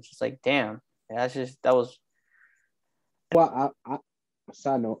her, and it's just like, damn. Yeah, that was. Well, I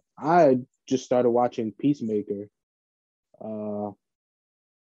side note, I just started watching Peacemaker, the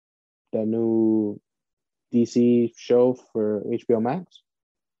new DC show for HBO Max.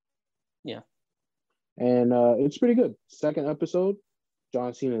 Yeah. And it's pretty good. Second episode,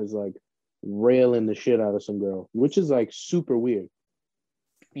 John Cena is like railing the shit out of some girl, which is like super weird.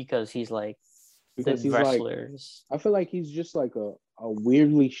 Because he's like he's wrestlers. Like, I feel like he's just like a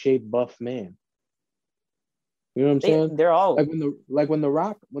weirdly shaped buff man. You know what I'm saying? They're all like when the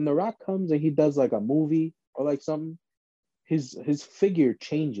Rock comes and he does like a movie or like something, his figure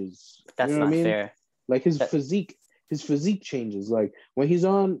changes. That's not fair. Like his physique changes. Like when he's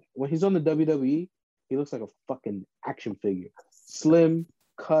on the WWE, he looks like a fucking action figure. Slim,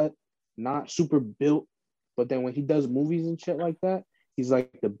 cut, not super built. But then when he does movies and shit like that, he's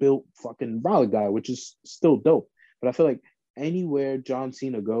like the built fucking brother guy, which is still dope. But I feel like anywhere John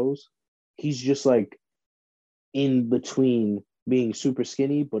Cena goes, he's just like in between being super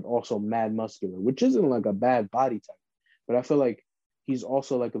skinny, but also mad muscular, which isn't like a bad body type. But I feel like he's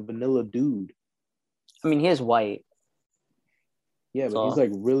also like a vanilla dude. I mean, he is white. Yeah, but he's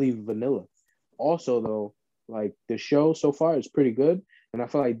like really vanilla. Also, though, like the show so far is pretty good, and I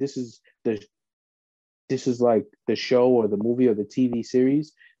feel like this is like the show or the movie or the TV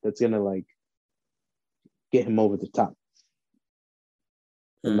series that's gonna like get him over the top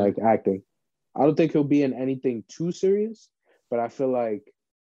in like acting. I don't think he'll be in anything too serious, but I feel like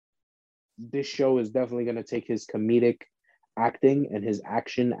this show is definitely gonna take his comedic acting and his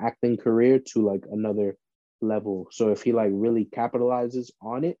action acting career to like another level. So if he like really capitalizes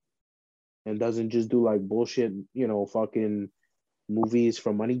on it and doesn't just do like bullshit, fucking movies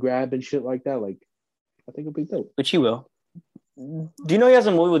for money grab and shit like that, like I think it'll be dope. Which he will. Do you know he has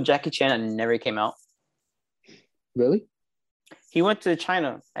a movie with Jackie Chan that never came out? Really? He went to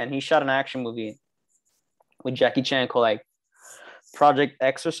China and he shot an action movie with Jackie Chan called like Project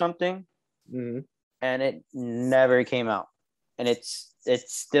X or something. Mm-hmm. And it never came out. And it's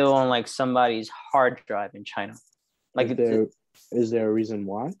still on like somebody's hard drive in China. Like, is there a reason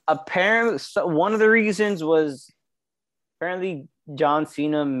why? Apparently, one of the reasons was apparently John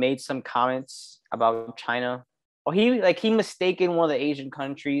Cena made some comments about China. Well, he mistaken one of the Asian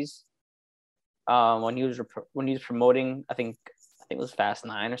countries when he was promoting. I think it was Fast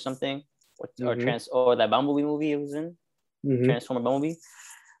 9 or something, or that Bumblebee movie it was in, Transformer Bumblebee,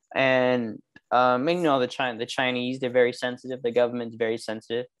 and the Chinese, they're very sensitive. The government's very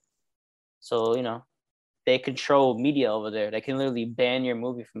sensitive, so they control media over there. They can literally ban your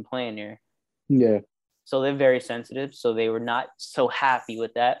movie from playing here. Yeah. So they're very sensitive. So they were not so happy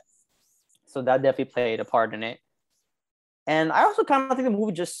with that. So that definitely played a part in it. And I also kind of think the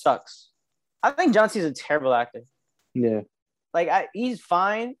movie just sucks. I think John Cena's a terrible actor. Yeah. Like he's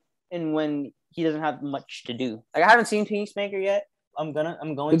fine, and when he doesn't have much to do. Like I haven't seen Peacemaker yet. I'm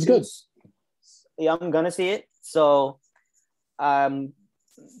going it's to. Good. Yeah, I'm gonna see it. So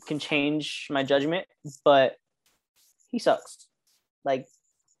can change my judgment, but he sucks. Like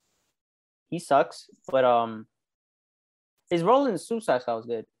he sucks, but his role in Suicide Squad was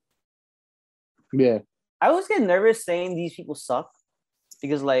good. Yeah. I always get nervous saying these people suck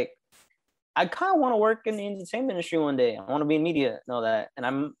because like I kind of want to work in the entertainment industry one day. I want to be in media and all that. And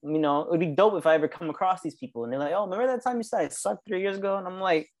I'm, it would be dope if I ever come across these people and they're like, oh, remember that time you said I sucked 3 years ago? And I'm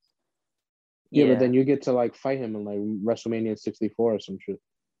like, yeah, but then you get to like fight him in like WrestleMania 64 or some shit.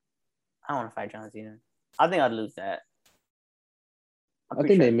 I don't want to fight John Cena. I think I'd lose that. I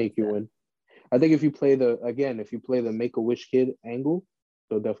think they make you win. I think if you play the Make-A-Wish kid angle,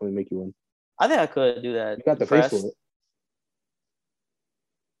 they'll definitely make you win. I think I could do that. You got the face for it.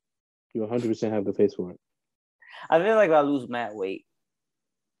 You 100% have the face for it. I feel like I lose mad weight.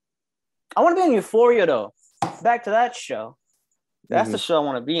 I want to be on Euphoria though. Back to that show. That's the show I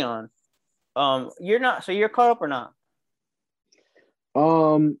want to be on. You're not. So you're caught up or not?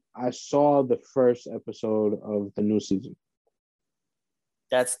 I saw the first episode of the new season.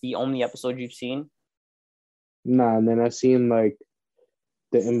 That's the only episode you've seen? Nah, and then I seen like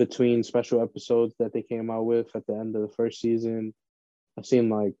the in-between special episodes that they came out with at the end of the first season. I've seen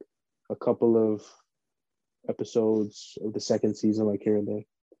like a couple of episodes of the second season, like here and there.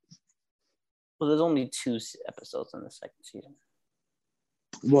 Well, there's only 2 episodes in the second season.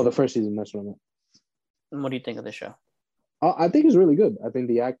 Well, the first season, that's what I meant. And what do you think of the show? I think it's really good. I think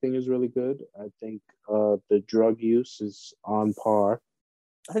the acting is really good. I think the drug use is on par.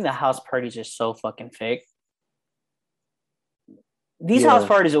 I think the house parties are so fucking fake. These house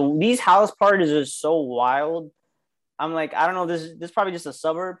parties are so wild. I'm like, I don't know. This is probably just a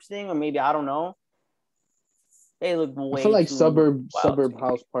suburbs thing, or maybe I don't know. They look way. I feel like suburb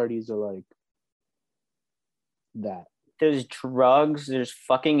house parties are like that. There's drugs. There's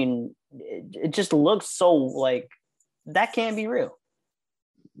fucking, and it just looks so like that can't be real.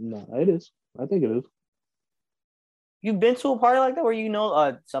 No, it is. I think it is. You've been to a party like that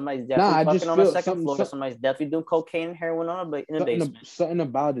where somebody's definitely fucking on the second floor, somebody's definitely doing cocaine and heroin in the basement. Something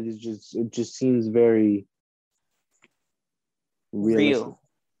about it is it just seems very realistic.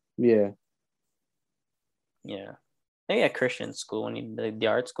 Real. Yeah. Maybe at Christian school, the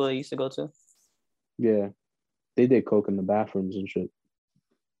art school they used to go to. Yeah. They did coke in the bathrooms and shit.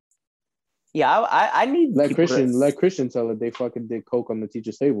 Yeah, I need let Christian tell it they fucking did coke on the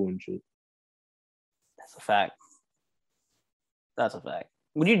teacher's table and shit. That's a fact.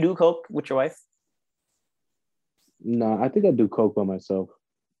 Would you do coke with your wife? No, I think I'd do coke by myself.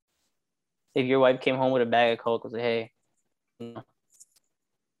 If your wife came home with a bag of coke and said, hey,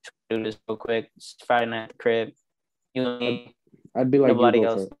 do this real quick. It's Friday night at the crib. You and me. I'd be like, you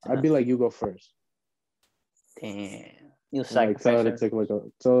go first. I'd be like, you go first. Damn. You'll Like sacrifice tell her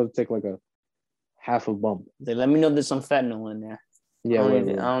to take like a half a bump. Like, let me know there's some fentanyl in there. Yeah, I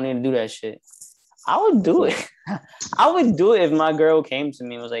don't need to do that shit. I would do it. I would do it if my girl came to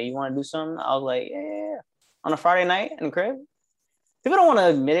me and was like, "You want to do something?" I was like, "Yeah." On a Friday night in the crib. People don't want to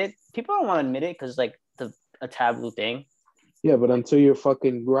admit it. People don't want to admit it because like a taboo thing. Yeah, but until you're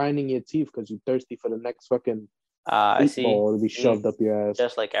fucking grinding your teeth because you're thirsty for the next fucking I see. ball to be shoved up your ass.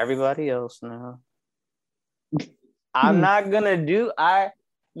 Just like everybody else now. I'm not gonna do.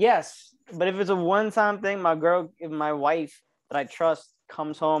 Yes, but if it's a one-time thing, if my wife that I trust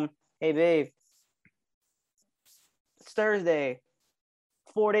comes home, hey babe, it's Thursday,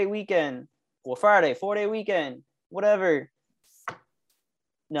 4-day weekend, or Friday, 4-day weekend, whatever.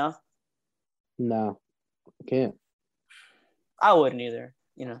 No, nah, I can't. I wouldn't either.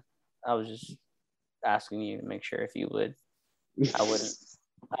 You know, I was just asking you to make sure if you would. I wouldn't.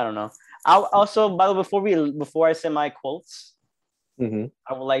 I don't know. I'll also, by the way, before I say my quotes, I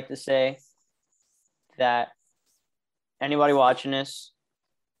would like to say that anybody watching this,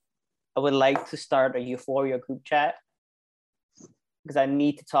 I would like to start a Euphoria group chat because I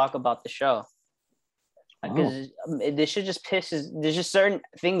need to talk about the show. Because this shit just there's just certain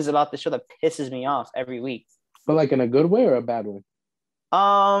things about the show that pisses me off every week. But like in a good way or a bad way?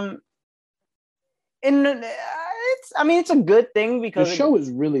 It's a good thing because the show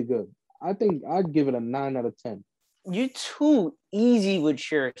is really good. I think I'd give it a 9 out of 10. You're too easy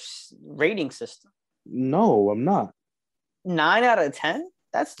with your rating system. No, I'm not. 9 out of 10?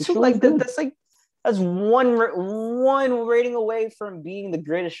 That's too that's one rating away from being the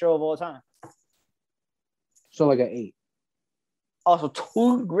greatest show of all time. So like an 8. Also,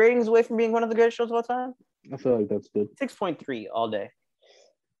 2 ratings away from being one of the greatest shows of all time? I feel like that's good. 6.3 all day.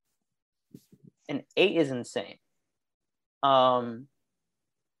 And 8 is insane.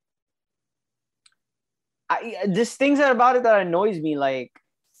 There's things about it that annoys me. Like,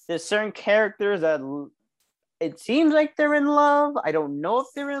 there's certain characters that it seems like they're in love. I don't know if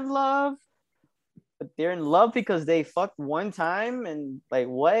they're in love, but they're in love because they fucked one time. And like,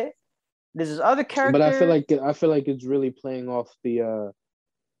 what? There's this other character. But I feel like it's really playing off the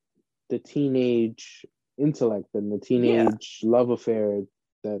teenage intellect and the teenage love affair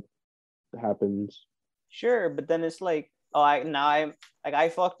that happens. Sure, but then it's like, I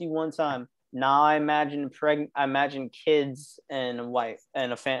fucked you one time. Now I imagine kids and a wife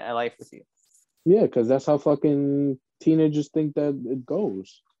and a life with you. Yeah, because that's how fucking teenagers think that it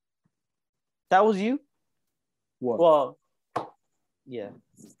goes. That was you? What? Well, yeah.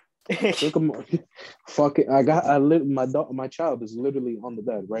 Look at fucking. My child is literally on the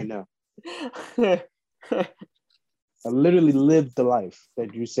bed right now. I literally lived the life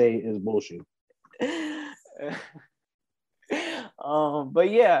that you say is bullshit. But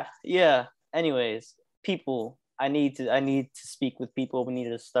yeah. Anyways, people, I need to speak with people. We need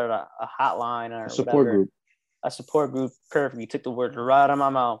to start a hotline or a support group. A support group. Perfect. You took the word right out of my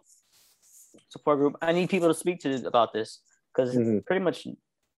mouth. Support group. I need people to speak to about this because pretty much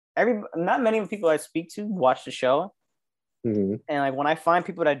not many people I speak to watch the show, and like when I find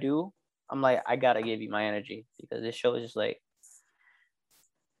people that do, I'm like, I gotta give you my energy because this show is just like,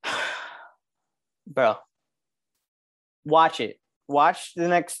 bro, watch it. Watch the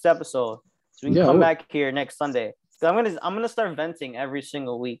next episode so we can come back here next Sunday. So I'm gonna start venting every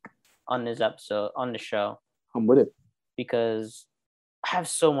single week on this episode on the show. I'm with it because I have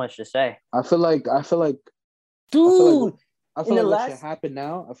so much to say. I feel like, dude. I feel like what should happen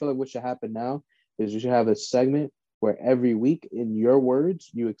now. I feel like what should happen now is you should have a segment where every week, in your words,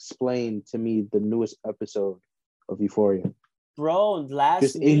 you explain to me the newest episode of Euphoria. Bro,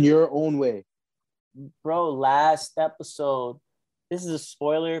 in your own way. Bro, last episode. This is a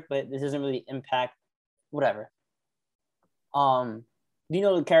spoiler, but this doesn't really impact whatever. Do you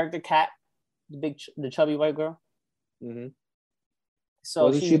know the character Kat, the chubby white girl? So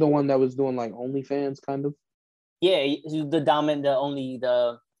wasn't she the one that was doing like OnlyFans kind of? Yeah,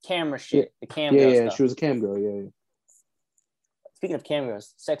 the camera shit, the cam girl stuff. She was a cam girl. Yeah. Speaking of cam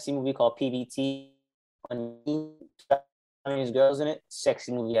girls, sexy movie called PVT. There's girls in it.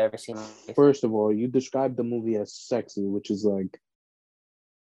 Sexy movie I've ever seen. First of all, you described the movie as sexy, which is like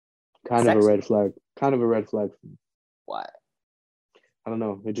kind of a red flag. Kind of a red flag for me. Why? I don't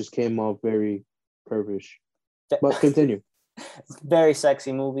know. It just came off very pervish. But continue. Very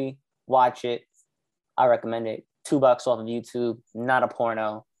sexy movie. Watch it. I recommend it. $2 off of YouTube. Not a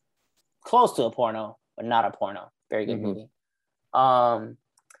porno. Close to a porno, but not a porno. Very good movie.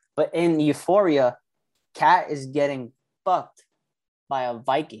 But in Euphoria, Kat is getting fucked by a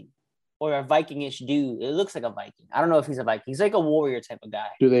Viking or a Viking-ish dude. It looks like a Viking. I don't know if he's a Viking. He's like a warrior type of guy.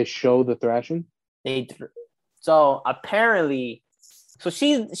 Do they show the thrashing? So apparently,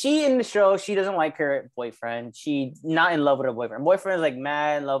 she in the show, she doesn't like her boyfriend. She not in love with her boyfriend. Boyfriend is like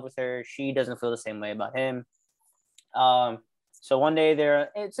mad in love with her. She doesn't feel the same way about him. So one day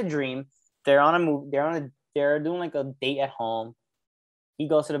it's a dream. They're on a move. They're doing like a date at home. He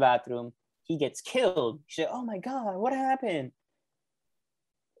goes to the bathroom. He gets killed. She's like, "Oh my God, what happened?"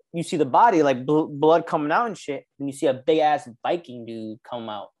 You see the body, like blood coming out and shit. And you see a big ass Viking dude come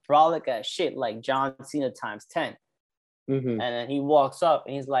out, brolic as shit, like John Cena times 10. Mm-hmm. And then he walks up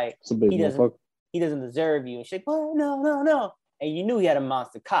and he's like, he doesn't deserve you. And she's like, "Oh, no. And you knew he had a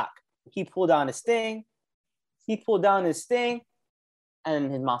monster cock. He pulled down his sting.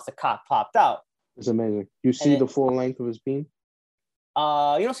 And his monster cock popped out. It's amazing. You see the full length of his bean?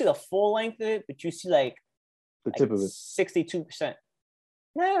 You don't see the full length of it, but you see like the tip of it. 62%.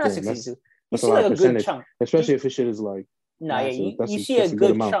 No, not 62. You see like a good chunk. Especially if his shit is like you see a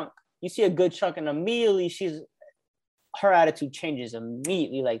good chunk. You see a good chunk, and immediately her attitude changes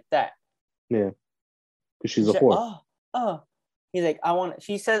immediately like that. Yeah. Because she's a whore. Like, oh. He's like, I think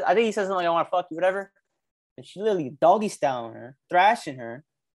he says something like, "I want to fuck you," whatever. And she literally doggy styling her, thrashing her.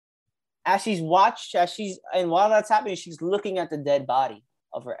 And while that's happening, she's looking at the dead body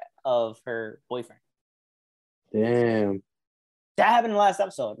of her boyfriend. Damn. That happened in the last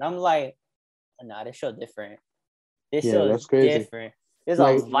episode. And I'm like, nah, this show different. This show is different. There's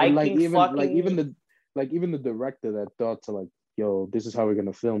a Viking even the director that thought to like, yo, this is how we're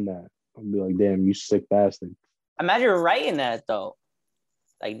gonna film that. I'll be like, damn, you sick bastard. Imagine writing that though.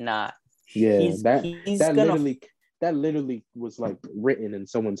 Like, nah. Yeah, that literally was like written in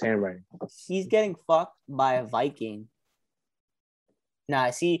someone's handwriting. He's getting fucked by a Viking.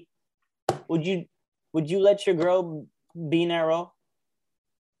 Nah, see, would you let your girl be in that role?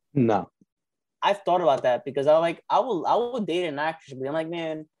 No. I've thought about that because I will date an actress, but I'm like,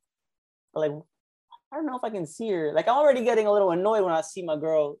 man, I don't know if I can see her. Like, I'm already getting a little annoyed when I see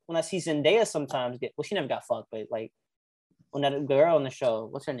Zendaya sometimes she never got fucked, but like when that girl on the show,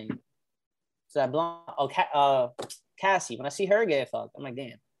 what's her name? So that blonde, Cassie. When I see her get fucked, I'm like,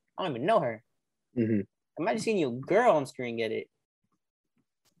 damn, I don't even know her. Mm-hmm. Imagine seeing your girl on screen get it,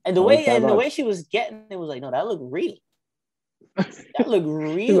 and the way she was getting it was like, no, that looked real. That looked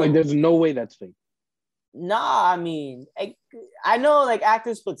real. Like, there's no way that's fake. Nah, I mean, I know like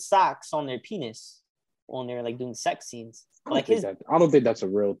actors put socks on their penis when they're like doing sex scenes. But, I don't think that's a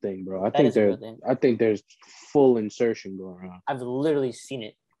real thing, bro. I think there's full insertion going on. I've literally seen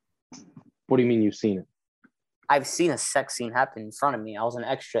it. What do you mean you've seen it? I've seen a sex scene happen in front of me. I was an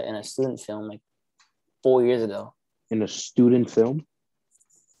extra in a student film like 4 years ago. In a student film?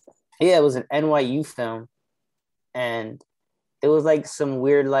 Yeah, it was an NYU film. And it was like some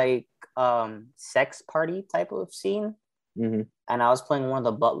weird like sex party type of scene. Mm-hmm. And I was playing one of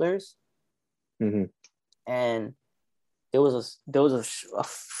the butlers. Mm-hmm. And there was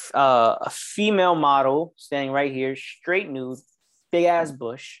a female model standing right here, straight nude, big ass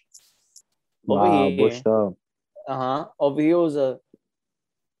bush. Bushed up. Over here was a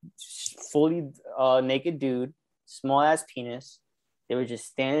fully naked dude, small ass penis. They were just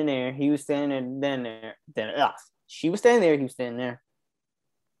standing there. He was standing there. She was standing there. He was standing there.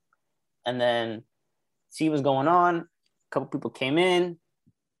 And then see what was going on. A couple people came in.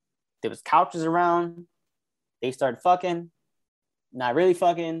 There was couches around. They started fucking. Not really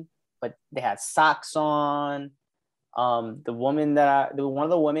fucking, but they had socks on. One of the women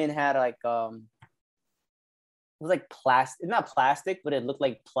had like it was like plastic, not plastic, but it looked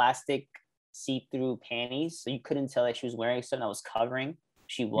like plastic see-through panties, so you couldn't tell that she was wearing something that was covering.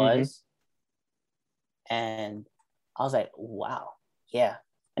 She was. Mm-hmm. And I was like, wow, yeah.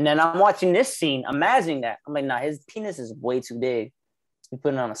 And then I'm watching this scene, imagining that. I'm like, nah, his penis is way too big to be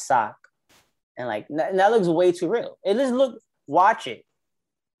putting on a sock. And like, that looks way too real. It just watch it.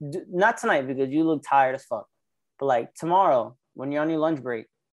 Not tonight because you look tired as fuck. But like tomorrow, when you're on your lunch break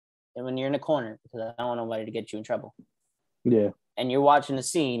and when you're in the corner, because I don't want nobody to get you in trouble. Yeah. And you're watching the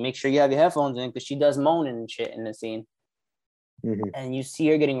scene, make sure you have your headphones in because she does moaning and shit in the scene. Mm-hmm. And you see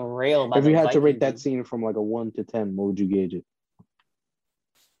her getting railed by If you had to rate that scene from like a 1 to 10, what would you gauge it?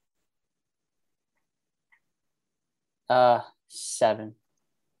 7.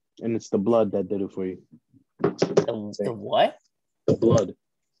 And it's the blood that did it for you. The what? The blood.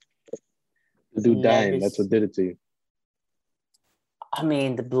 The dude dying, that's what did it to you. I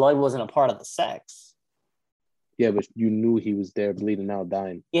mean, the blood wasn't a part of the sex. Yeah, but you knew he was there bleeding out,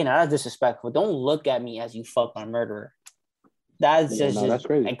 dying. Yeah, no, that's disrespectful. Don't look at me as you fuck my murderer. That's that's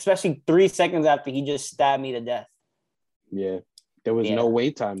crazy. Especially 3 seconds after he just stabbed me to death. Yeah. There was no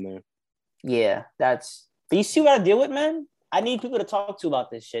wait time there. Yeah, but you see what I deal with, man? I need people to talk to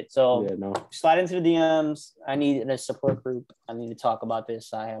about this shit. So slide into the DMs. I need a support group. I need to talk about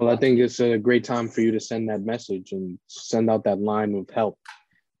this. I think it's a great time for you to send that message and send out that line of help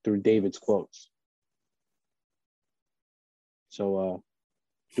through David's quotes. So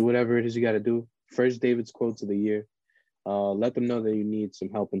do whatever it is you got to do. First David's quotes of the year. Let them know that you need some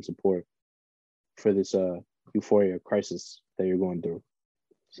help and support for this euphoria crisis that you're going through.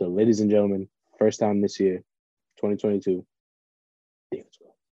 So, ladies and gentlemen, first time this year, 2022, David's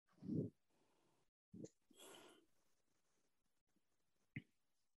quote.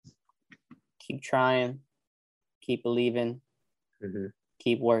 Keep trying, keep believing,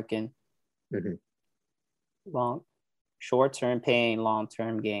 keep working. Short-term pain,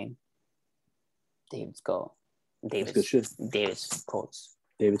 long-term gain. David's quote. David's quotes.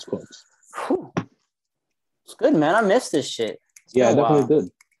 Whew. It's good, man. I missed this shit. Yeah, I definitely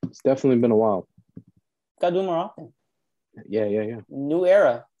did. It's definitely been a while. Gotta do more often. Yeah. New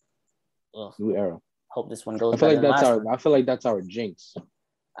era. Ugh. New era. Hope this one goes. I feel like that's our jinx.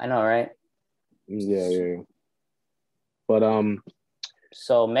 I know, right? Yeah. But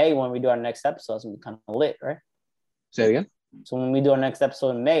So May, when we do our next episode, it's gonna be kind of lit, right? Say it again. So when we do our next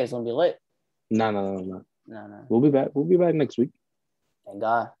episode in May, it's gonna be lit. No. No. We'll be back. We'll be back next week. Thank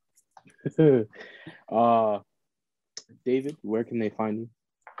God. David, where can they find you?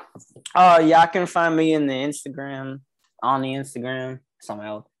 Y'all can find me on the Instagram. On the Instagram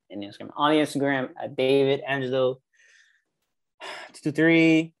at David Angelo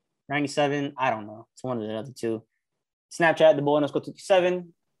 22397. I don't know. It's one of the other two. Snapchat the boy underscore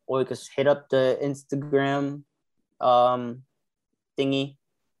 227, or you can hit up the Instagram thingy.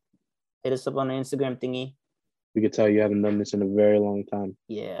 Hit us up on the Instagram thingy. We could tell you haven't done this in a very long time.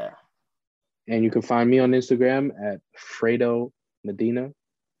 Yeah. And you can find me on Instagram at Fredo Medina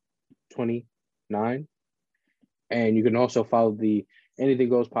 29. And you can also follow the Anything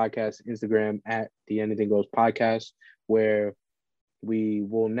Goes Podcast Instagram at the Anything Goes Podcast, where we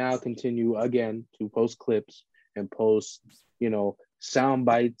will now continue again to post clips and post, sound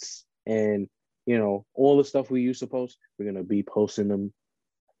bites and, all the stuff we used to post. We're going to be posting them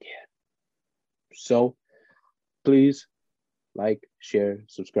again. So please like, share,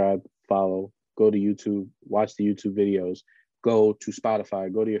 subscribe, follow, go to YouTube, watch the YouTube videos, go to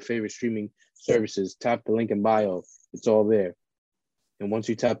Spotify, go to your favorite streaming services, tap the link in bio. It's all there. And once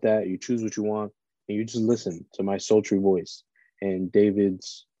you tap that, you choose what you want, and you just listen to my sultry voice and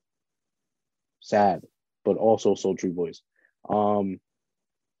David's sad, but also sultry voice.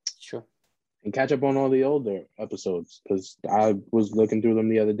 Sure. And catch up on all the older episodes, because I was looking through them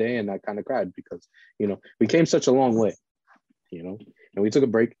the other day and I kind of cried because, we came such a long way, and we took a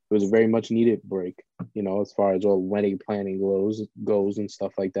break. It was a very much needed break, as far as all wedding planning goes and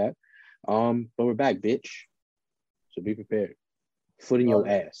stuff like that. But we're back, bitch. So be prepared. Foot in your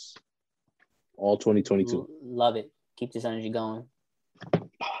ass. All 2022. Love it. Keep this energy going. And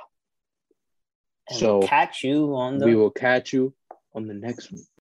so we will catch you on the next one.